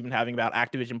talks we've been having about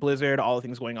Activision Blizzard, all the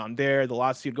things going on there, the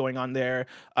lawsuit going on there,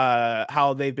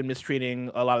 how they've been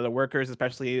mistreating a lot of the workers,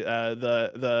 especially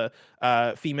the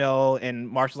female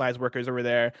and marginalized workers over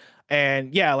there.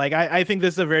 And yeah, like I think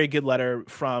this is a very good letter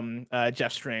from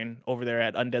Jeff Strain over there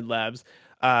at Undead Labs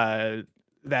that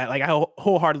like I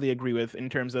wholeheartedly agree with in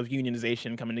terms of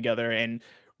unionization coming together and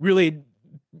really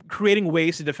creating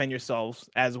ways to defend yourselves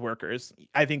as workers.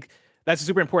 I think that's a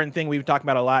super important thing we've talked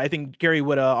about a lot. I think Gary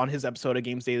Whitta on his episode of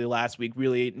Games Daily last week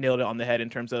really nailed it on the head in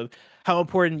terms of how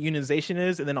important unionization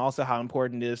is, and then also how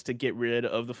important it is to get rid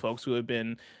of the folks who have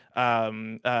been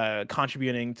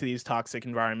contributing to these toxic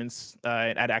environments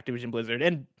at Activision Blizzard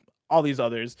and all these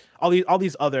others, all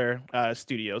these other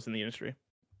studios in the industry.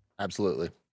 Absolutely,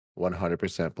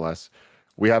 100%. Bless.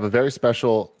 We have a very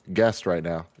special guest right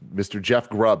now. Mr. Jeff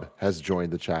Grubb has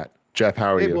joined the chat. Jeff,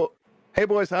 how are you? Hey,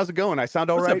 boys. How's it going? I sound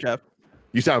all right? What's up, Jeff?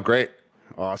 You sound great.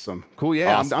 Awesome. Cool.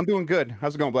 Yeah, awesome. I'm doing good.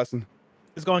 How's it going, Blessing?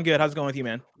 It's going good. How's it going with you,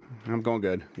 man? I'm going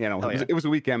good. You know, it was a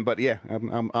weekend, but yeah,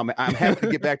 I'm happy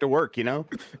to get back to work, you know?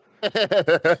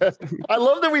 I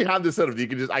love that we have this setup.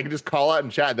 I can just call out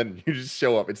and chat, and then you just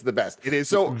show up. It's the best. It is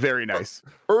so very nice.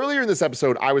 Earlier in this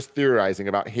episode, I was theorizing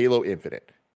about Halo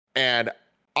Infinite, and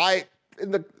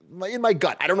in my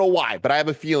gut, I don't know why, but I have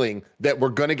a feeling that we're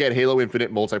gonna get Halo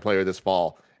Infinite multiplayer this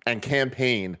fall and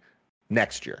campaign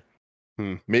next year.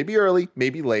 Maybe early,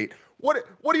 maybe late. What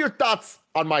are your thoughts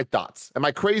on my thoughts? Am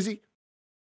I crazy?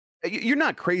 You're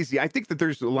not crazy. I think that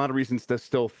there's a lot of reasons to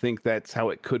still think that's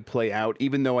how it could play out,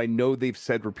 even though I know they've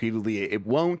said repeatedly it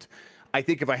won't. I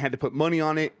think if I had to put money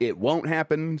on it, it won't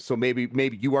happen. So maybe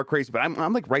you are crazy, but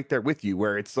I'm like right there with you,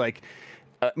 where it's like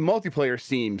multiplayer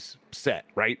seems set,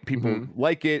 right? People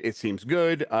like it. It seems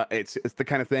good. It's the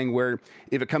kind of thing where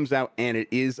if it comes out and it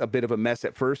is a bit of a mess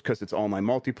at first because it's online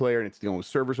multiplayer and it's dealing with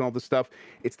servers and all this stuff,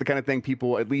 it's the kind of thing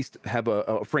people at least have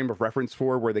a frame of reference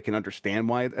for where they can understand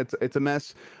why it's a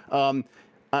mess.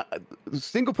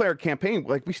 Single player campaign,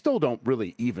 like we still don't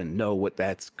really even know what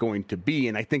that's going to be,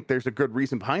 and I think there's a good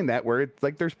reason behind that, where it's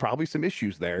like there's probably some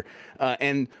issues there,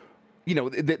 and you know,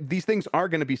 these things are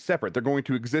going to be separate. They're going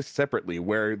to exist separately,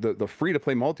 where the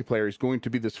free-to-play multiplayer is going to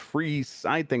be this free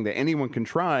side thing that anyone can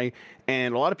try,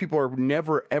 and a lot of people are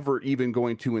never, ever even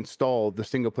going to install the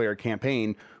single-player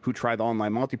campaign who try the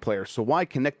online multiplayer. So why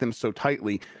connect them so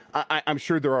tightly? I'm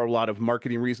sure there are a lot of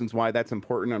marketing reasons why that's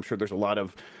important. I'm sure there's a lot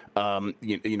of,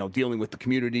 dealing with the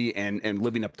community and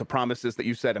living up to promises that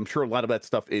you said. I'm sure a lot of that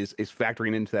stuff is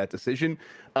factoring into that decision.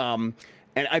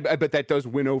 And I bet that does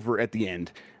win over at the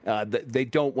end. They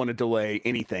don't want to delay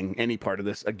any part of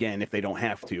this again if they don't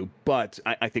have to. But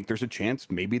I think there's a chance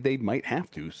maybe they might have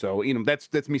to. So,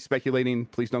 that's me speculating.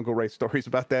 Please don't go write stories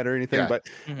about that or anything.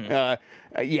 Yeah.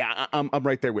 But I'm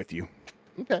right there with you.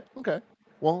 Okay.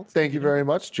 Well, thank you very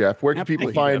much, Jeff. Where can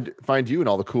people find you and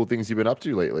all the cool things you've been up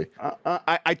to lately?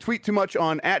 I tweet too much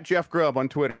on @JeffGrubb on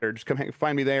Twitter. Just come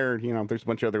find me there. There's a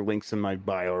bunch of other links in my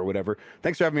bio or whatever.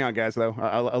 Thanks for having me on, guys, though.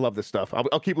 I love this stuff.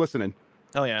 I'll keep listening.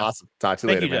 Oh, yeah. Awesome. Talk to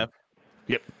you later, Thank you, man. Jeff.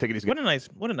 Yep. Take it easy. What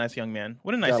a nice young man.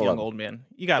 What a nice young old man.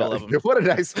 You gotta love him. What a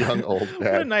nice young old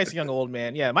man. What a nice young old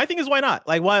man. Yeah. My thing is, why not?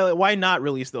 Like, why not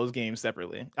release those games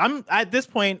separately? I'm at this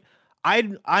point,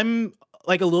 I'm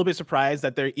like a little bit surprised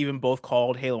that they're even both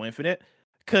called Halo Infinite,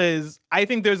 because I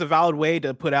think there's a valid way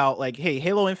to put out like, hey,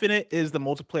 Halo Infinite is the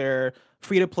multiplayer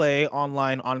free to play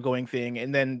online ongoing thing,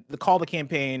 and then the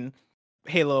campaign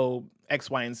Halo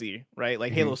X, Y, and Z, right?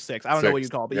 Like Halo 6. I don't know what you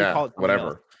call it, but you call it whatever.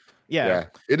 Else. Yeah.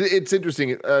 It's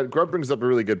interesting. Grubb brings up a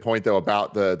really good point though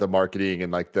about the marketing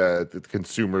and like the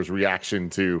consumer's reaction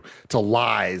to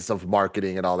lies of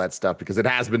marketing and all that stuff, because it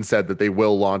has been said that they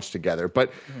will launch together.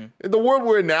 But in the world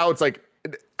we're in now, it's like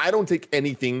I don't take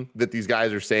anything that these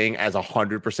guys are saying as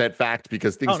 100% fact,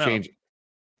 because things change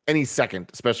any second,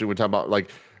 especially when we're talking about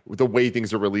like the way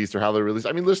things are released or how they're released.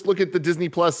 I mean, let's look at the Disney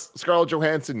Plus Scarlett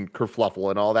Johansson kerfluffle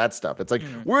and all that stuff. It's like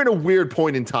we're in a weird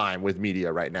point in time with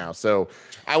media right now. So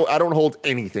I don't hold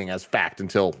anything as fact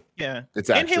until it's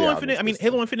actually. And Halo Infinite. I mean,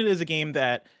 Halo Infinite is a game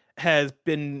that has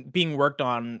been being worked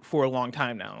on for a long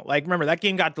time now. Like, remember, that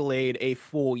game got delayed a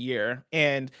full year.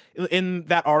 And in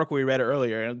that article we read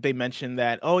earlier, they mentioned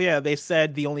that, oh yeah, they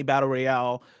said the only battle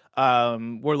royale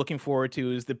we're looking forward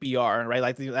to is the BR, right?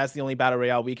 Like, that's the only battle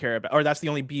royale we care about, or that's the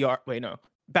only BR. Wait, no,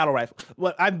 battle rifle.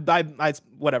 What I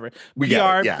whatever.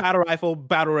 Battle rifle,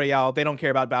 battle royale. They don't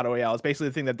care about battle royale. It's basically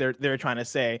the thing that they're trying to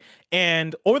say.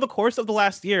 And over the course of the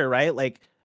last year, right, like,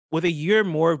 with a year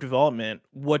more of development,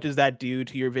 what does that do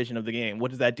to your vision of the game?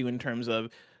 What does that do in terms of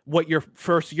what your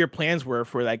first year plans were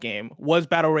for that game? Was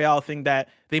Battle Royale a thing that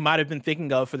they might have been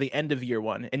thinking of for the end of year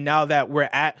one? And now that we're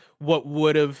at what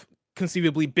would have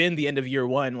conceivably been the end of year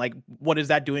one, like, what is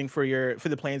that doing for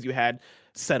the plans you had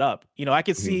set up? You know, I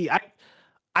could see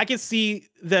I could see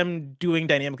them doing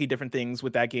dynamically different things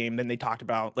with that game than they talked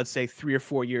about, let's say 3 or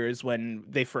 4 years when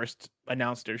they first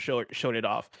announced or showed it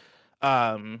off.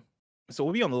 So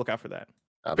we'll be on the lookout for that.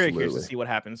 Absolutely. Very curious to see what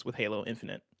happens with Halo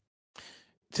Infinite.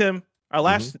 Tim, our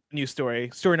last news story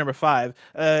number 5.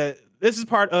 This is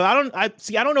part of, I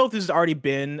don't know if this has already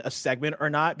been a segment or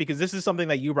not, because this is something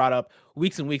that you brought up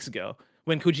weeks and weeks ago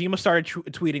when Kojima started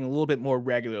tweeting a little bit more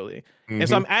regularly. And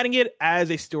so I'm adding it as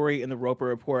a story in the Roper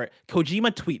Report.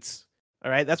 Kojima tweets.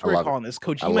 All right, that's what we're calling this.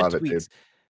 Kojima tweets.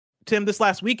 Tim, this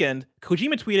last weekend,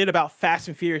 Kojima tweeted about Fast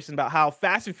and Furious and about how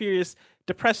Fast and Furious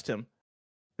depressed him.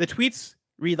 The tweets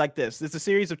read like this. There's a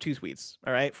series of 2 tweets.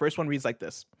 All right. First one reads like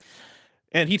this.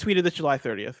 And he tweeted this July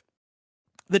 30th.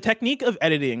 The technique of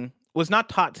editing was not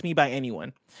taught to me by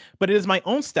anyone, but it is my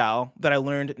own style that I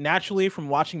learned naturally from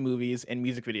watching movies and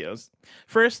music videos.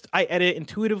 First, I edit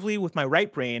intuitively with my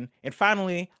right brain, and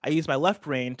finally, I use my left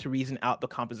brain to reason out the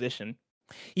composition.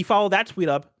 He followed that tweet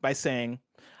up by saying,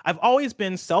 I've always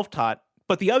been self-taught,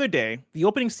 but the other day, the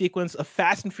opening sequence of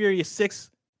Fast and Furious 6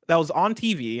 that was on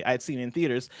TV, I had seen it in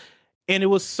theaters, and it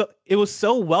was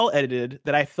so well edited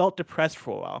that I felt depressed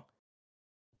for a while.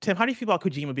 Tim, how do you feel about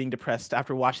Kojima being depressed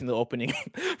after watching the opening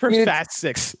for Fast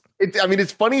 6?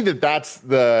 It's funny that that's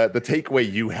the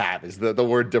takeaway you have is the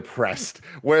word depressed,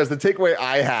 whereas the takeaway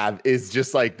I have is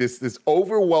just like this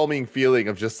overwhelming feeling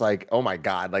of just like, oh my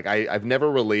God, like I've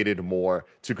never related more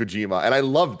to Kojima, and I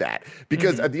love that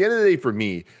because at the end of the day, for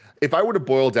me, if I were to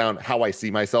boil down how I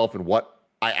see myself and what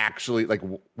I actually like,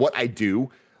 what I do,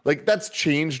 like that's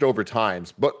changed over time.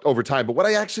 But what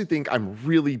I actually think I'm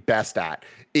really best at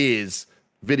is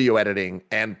video editing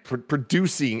and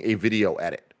producing a video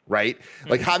edit, right?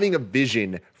 Like having a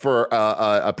vision for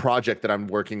a project that I'm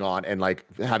working on and like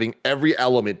having every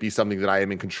element be something that I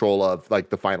am in control of, like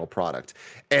the final product.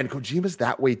 And Kojima's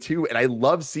that way too. And I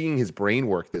love seeing his brain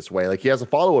work this way. Like he has a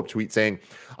follow-up tweet saying,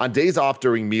 on days off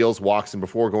during meals, walks, and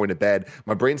before going to bed,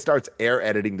 my brain starts air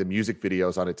editing the music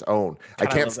videos on its own. I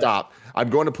can't stop.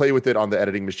 I'm going to play with it on the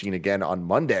editing machine again on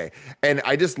Monday. And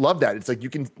I just love that. It's like you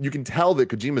can tell that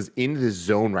Kojima's in this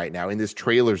zone right now, in this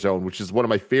trailer zone, which is one of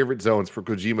my favorite zones for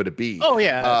Kojima to be. Oh,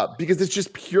 yeah. Because it's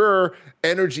just pure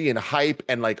energy and hype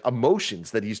and like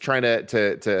emotions that he's trying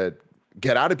to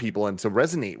get out of people and to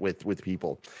resonate with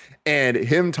people. And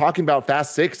him talking about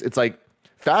Fast 6, it's like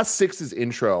Fast 6's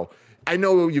intro. I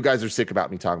know you guys are sick about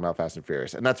me talking about Fast and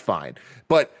Furious, and that's fine.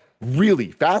 But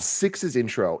really, Fast 6's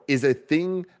intro is a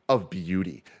thing of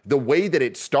beauty. The way that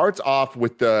it starts off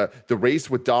with the race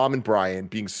with Dom and Brian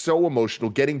being so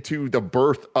emotional, getting to the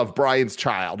birth of Brian's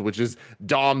child, which is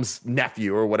Dom's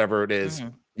nephew or whatever it is.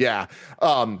 Yeah.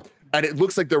 And it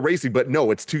looks like they're racing, but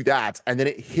no, it's to that. And then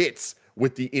it hits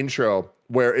with the intro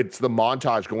where it's the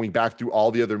montage going back through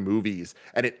all the other movies,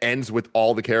 and it ends with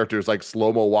all the characters like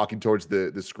slow-mo walking towards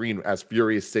the screen as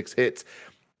Furious 6 hits.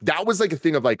 That was like a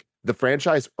thing of like the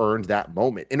franchise earned that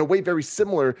moment in a way very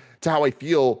similar to how I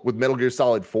feel with Metal Gear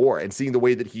Solid 4 and seeing the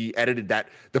way that he edited that,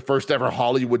 the first ever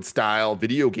Hollywood style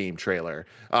video game trailer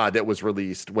that was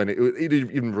released when it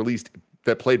even released,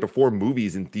 that played before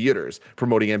movies in theaters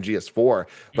promoting MGS4.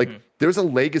 Like there's a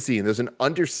legacy and there's an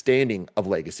understanding of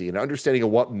legacy, an understanding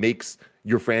of what makes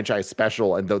your franchise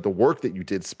special and the work that you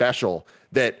did special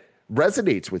that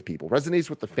resonates with people,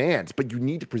 resonates with the fans, but you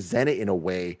need to present it in a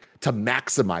way to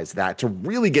maximize that, to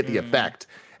really get the effect.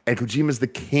 And Kojima's the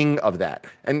king of that.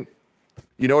 And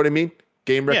you know what I mean?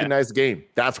 Game recognized game.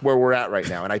 That's where we're at right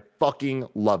now. And I fucking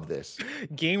love this.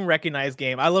 Game recognized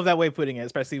game. I love that way of putting it,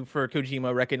 especially for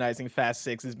Kojima recognizing Fast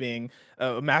 6 as being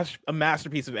a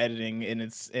masterpiece of editing in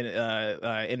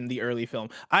the early film.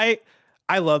 I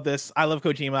I love this. I love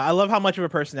Kojima. I love how much of a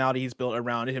personality he's built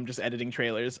around him just editing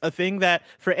trailers. A thing that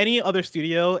for any other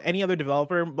studio, any other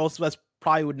developer, most of us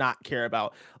probably would not care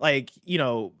about. Like, you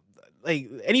know, like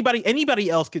anybody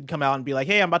else could come out and be like,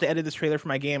 "Hey, I'm about to edit this trailer for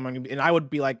my game," and I would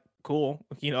be like, "Cool,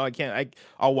 you know,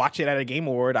 I'll watch it at a Game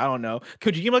Award." I don't know.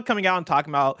 Kojima coming out and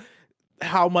talking about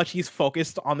how much he's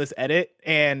focused on this edit,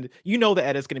 and you know the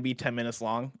edit's going to be 10 minutes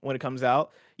long when it comes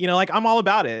out. You know, like I'm all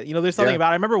about it. You know, there's something about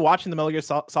it. I remember watching the Metal Gear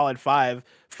Solid 5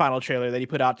 final trailer that he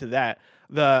put out to that.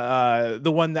 The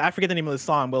one that I forget the name of the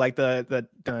song, but like the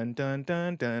dun dun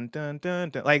dun dun dun dun,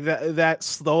 dun like that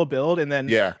slow build, and then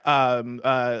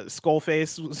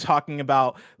Skullface was talking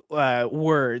about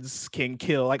words can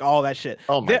kill, like all that shit.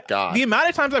 Oh my god! The amount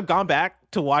of times I've gone back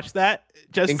to watch that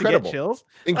just to get chills.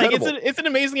 Incredible. Like it's an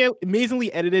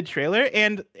amazingly edited trailer,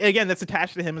 and again, that's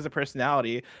attached to him as a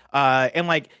personality. And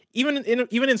like even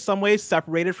in some ways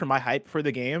separated from my hype for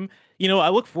the game. You know, I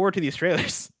look forward to these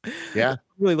trailers. Yeah.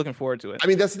 Really looking forward to it. I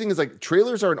mean, that's the thing is like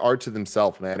trailers are an art to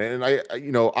themselves, man. And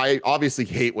I obviously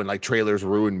hate when like trailers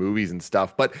ruin movies and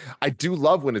stuff, but I do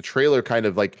love when a trailer kind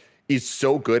of like is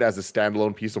so good as a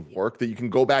standalone piece of work that you can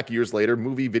go back years later,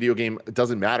 movie, video game, it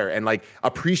doesn't matter, and like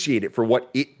appreciate it for what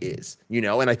it is, you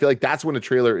know? And I feel like that's when a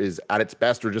trailer is at its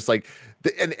best, or just like,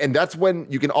 and that's when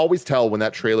you can always tell when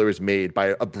that trailer is made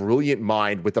by a brilliant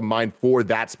mind with a mind for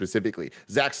that specifically.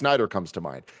 Zack Snyder comes to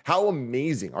mind. How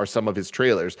amazing are some of his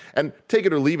trailers? And take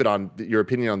it or leave it on your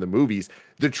opinion on the movies.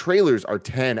 The trailers are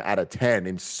 10 out of 10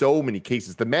 in so many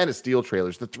cases. The Man of Steel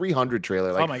trailers, the 300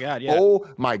 trailer. Like, oh my God, yeah. Oh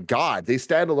my God. They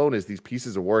stand alone as these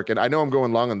pieces of work. And I know I'm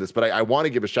going long on this, but I want to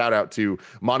give a shout out to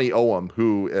Monty Oum,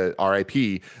 who, RIP,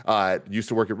 used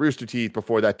to work at Rooster Teeth.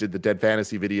 Before that, did the Dead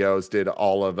Fantasy videos, did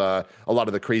all of a lot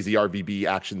of the crazy RVB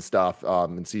action stuff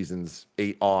in seasons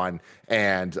 8 on,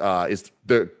 and is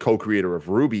the co-creator of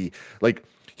Ruby. Like,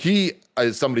 he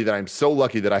is somebody that I'm so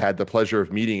lucky that I had the pleasure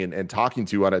of meeting and talking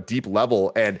to on a deep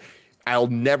level. And I'll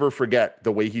never forget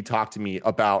the way he talked to me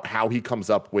about how he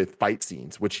comes up with fight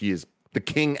scenes, which he is the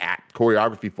king at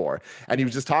choreography for. And he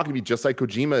was just talking to me just like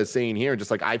Kojima is saying here, just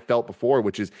like I felt before,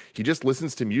 which is he just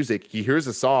listens to music, he hears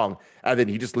a song, and then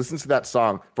he just listens to that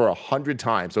song for 100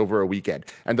 times over a weekend.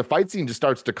 And the fight scene just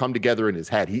starts to come together in his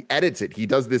head. He edits it. He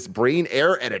does this brain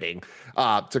air editing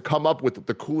to come up with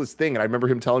the coolest thing. And I remember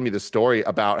him telling me this story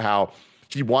about how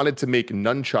he wanted to make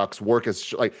nunchucks work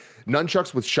as like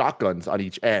nunchucks with shotguns on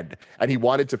each end. And he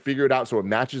wanted to figure it out so it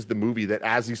matches the movie, that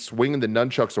as he's swinging the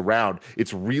nunchucks around,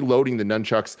 it's reloading the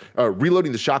nunchucks,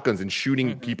 reloading the shotguns and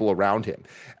shooting people around him.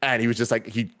 And he was just like,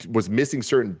 he was missing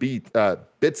certain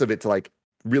bits of it to like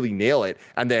really nail it.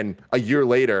 And then a year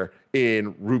later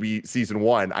in Ruby season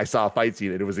 1, I saw a fight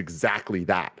scene and it was exactly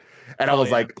that. And I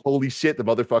was like, holy shit, the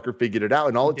motherfucker figured it out.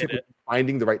 And all it took was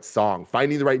finding the right song,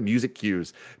 finding the right music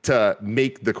cues to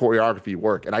make the choreography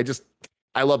work. And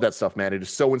I love that stuff, man. It is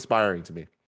so inspiring to me.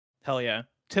 Hell yeah.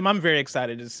 Tim, I'm very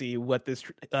excited to see what this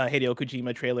Hideo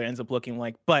Kojima trailer ends up looking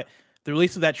like. But the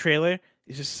release of that trailer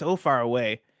is just so far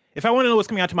away. If I want to know what's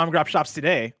coming out to mom and grop shops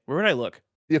today, where would I look?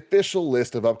 The official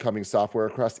list of upcoming software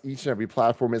across each and every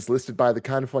platform is listed by the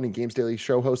Kind of Funny Games Daily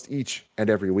show host each and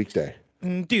every weekday.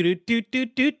 Yeah.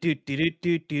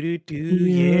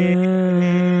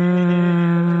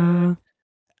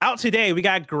 Out today, we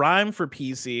got Grime for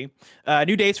PC.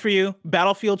 New dates for you.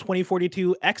 Battlefield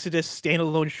 2042 Exodus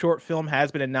standalone short film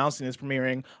has been announced and is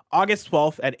premiering August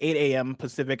 12th at 8 a.m.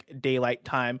 Pacific Daylight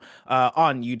Time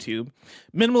on YouTube.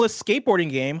 Minimalist skateboarding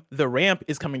game, The Ramp,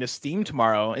 is coming to Steam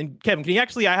tomorrow. And Kevin,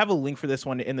 I have a link for this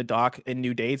one in the doc in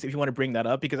new dates if you want to bring that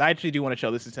up, because I actually do want to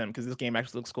show this to Tim because this game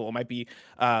actually looks cool. It might be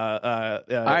all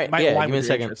right, give me a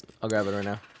second. Interest. I'll grab it right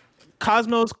now.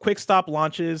 Cosmos Quick Stop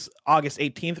launches August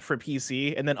 18th for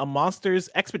PC, and then A Monster's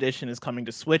Expedition is coming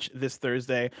to Switch this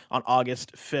Thursday on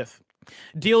August 5th.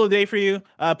 Deal of the day for you.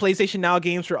 PlayStation Now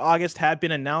games for August have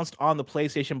been announced on the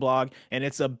PlayStation blog, and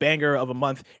it's a banger of a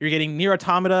month. You're getting Nier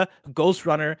Automata, Ghost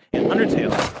Runner, and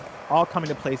Undertale, all coming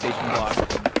to PlayStation blog.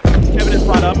 Kevin has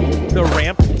brought up The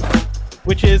Ramp,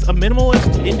 which is a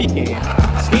minimalist indie game,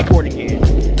 skateboarding game,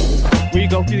 where you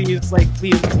go through these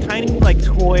tiny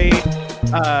toy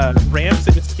ramps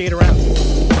and just skate around.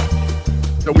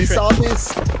 So we saw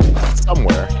this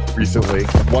somewhere recently,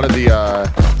 one of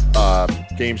the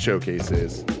game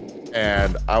showcases,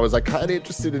 and I was like kind of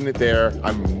interested in it there.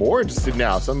 I'm more interested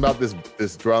now. Something about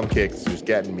this drum kick is just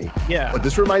getting me. Yeah. But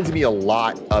this reminds me a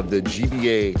lot of the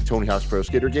GBA Tony Hawk's Pro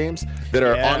Skater games that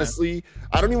are honestly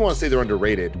I don't even want to say they're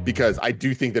underrated because I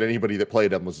do think that anybody that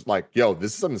played them was like, yo,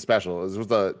 this is something special. This was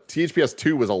THPS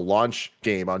 2 was a launch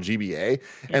game on GBA,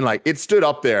 and like it stood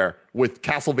up there with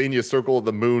Castlevania Circle of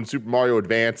the Moon, Super Mario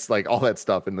Advance, like all that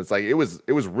stuff. And it's like it was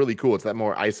really cool. It's that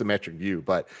more isometric view,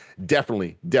 but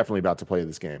definitely about to play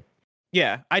this game.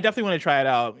 Yeah, I definitely want to try it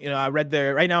out. I read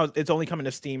there right now it's only coming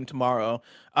to Steam tomorrow.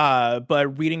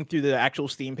 But reading through the actual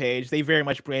Steam page, they very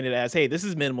much brand it as, hey, this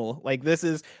is minimal. Like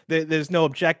there's no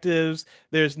objectives,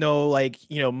 there's no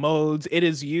modes. It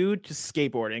is you just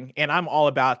skateboarding, and I'm all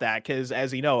about that because,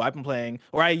 as you know, I've been playing,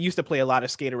 or I used to play a lot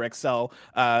of Skater XL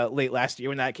late last year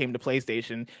when that came to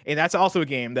PlayStation, and that's also a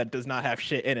game that does not have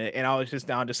shit in it, and I was just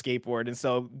down to skateboard. And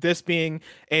so this being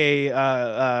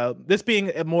a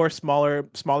more smaller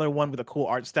one with a cool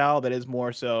art style that is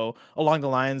more so along the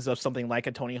lines of something like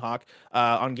a Tony Hawk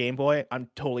on Game Boy, I'm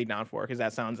totally down for, because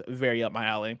that sounds very up my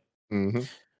alley. Mm-hmm.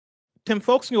 Tim,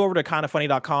 folks can go over to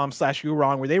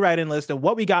kindafunny.com/youwrong, where they write in a list of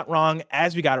what we got wrong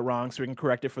as we got it wrong, so we can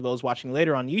correct it for those watching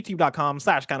later on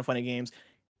youtube.com/kindafunnygames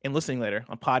and listening later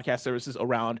on podcast services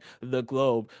around the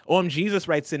globe. Jesus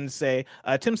writes in to say,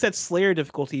 Tim said Slayer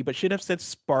difficulty, but should have said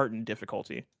Spartan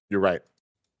difficulty. You're right.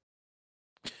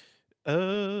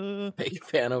 Big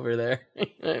fan over there. You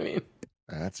know what I mean?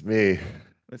 That's me.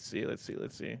 Let's see.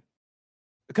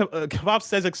 Kebab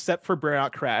says except for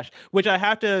Burnout Crash, which I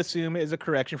have to assume is a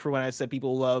correction for when I said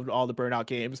people loved all the Burnout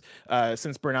games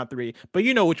since Burnout 3. But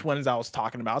you know which ones I was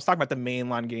talking about. I was talking about the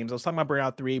mainline games. I was talking about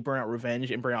Burnout 3, Burnout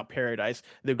Revenge, and Burnout Paradise.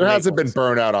 There hasn't been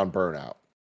Burnout on Burnout.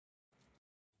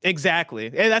 Exactly.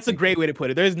 And that's a great way to put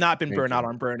it. There's not been Burnout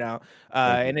on Burnout.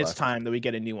 And it's time that we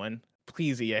get a new one.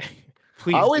 Please, EA.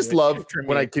 Please. I always love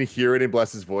when I can hear it in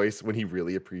Bless's voice when he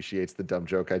really appreciates the dumb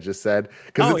joke I just said.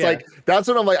 Because like, that's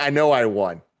when I'm like, I know I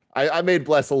won. I made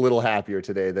Bless a little happier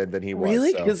today than he was.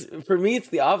 Really? Because for me, it's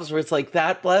the opposite, where it's like,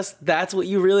 that, Bless, that's what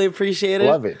you really appreciated?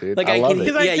 I love it, dude. Like, I love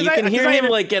it. Yeah, you can hear him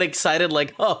like get excited,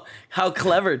 like, oh, how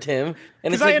clever, Tim.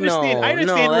 And it's like, I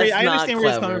understand where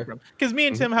he's coming from. Because me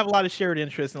and Tim have a lot of shared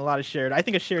interests and I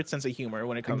think a shared sense of humor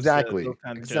when it comes to those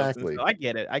kind of jokes. So I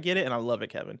get it, and I love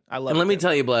it, Kevin. I love it. And let me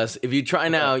tell you, Bless, if you try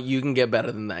now, you can get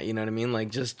better than that. You know what I mean? Like,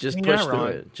 just push through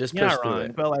it. Just push through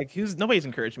it. But like, nobody's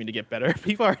encouraged me to get better.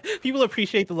 People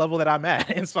appreciate the level that I'm at,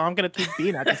 and so I'm gonna keep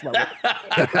being at this level.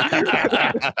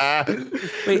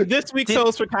 Wait, this week's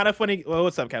host for Kinda Funny. Well,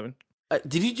 what's up, Kevin?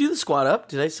 Did you do the squad up?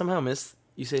 Did I somehow miss?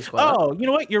 You say squad up? Oh, you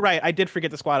know what? You're right. I did forget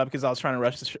the squad up because I was trying to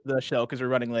rush the show because we're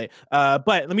running late. But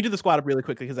let me do the squad up really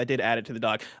quickly because I did add it to the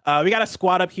doc. We got a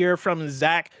squad up here from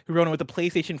Zach, who wrote in with the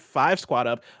PlayStation 5 squad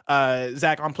up.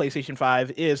 Zach on PlayStation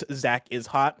 5 is Zach is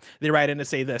hot. They write in to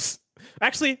say this.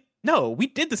 Actually, no, we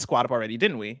did the squad up already,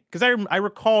 didn't we? Because I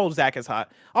recall Zach is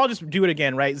hot. I'll just do it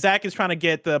again, right? Zach is trying to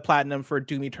get the platinum for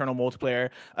Doom Eternal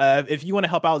multiplayer. If you want to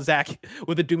help out Zach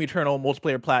with the Doom Eternal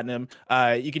multiplayer platinum,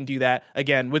 you can do that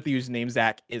again with the username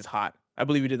Zach is hot. I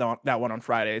believe we did that one on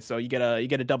Friday, so you get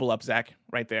a double up, Zach,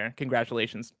 right there.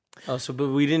 Congratulations. Oh, but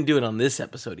we didn't do it on this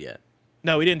episode yet.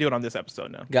 No, we didn't do it on this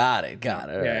episode, no. Got it.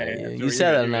 Yeah. You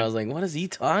said it, and I was like, what is he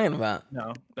talking about?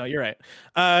 No, you're right.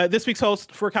 This week's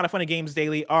host for Kinda Funny Games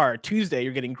Daily are Tuesday,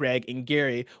 you're getting Greg and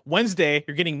Gary. Wednesday,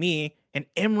 you're getting me and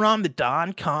Imran the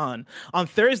Don Khan. On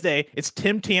Thursday, it's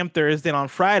Tim Tam Thursday, and on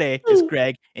Friday, it's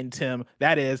Greg and Tim.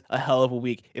 That is a hell of a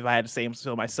week, if I had to say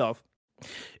so myself.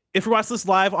 If you're watching this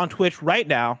live on Twitch right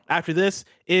now, after this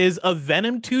is a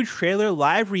Venom 2 trailer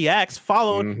live reacts,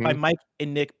 followed by Mike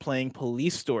and Nick playing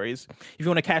police stories. If you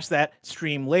want to catch that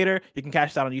stream later, you can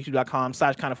catch that on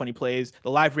youtube.com/kindafunnyplays. The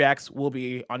live reacts will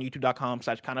be on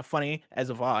youtube.com/kindafunny as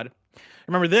a VOD.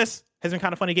 Remember, this has been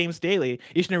Kinda Funny Games Daily.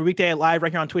 Each and every weekday live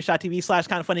right here on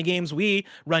twitch.tv/kindafunnygames. We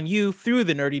run you through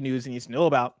the nerdy news you need to know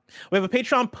about. We have a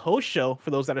Patreon post show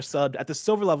for those that are subbed at the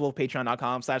silver level of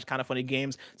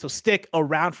patreon.com/kindafunnygames. So stick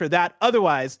around for that.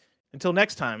 Otherwise, until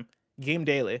next time, game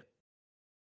daily.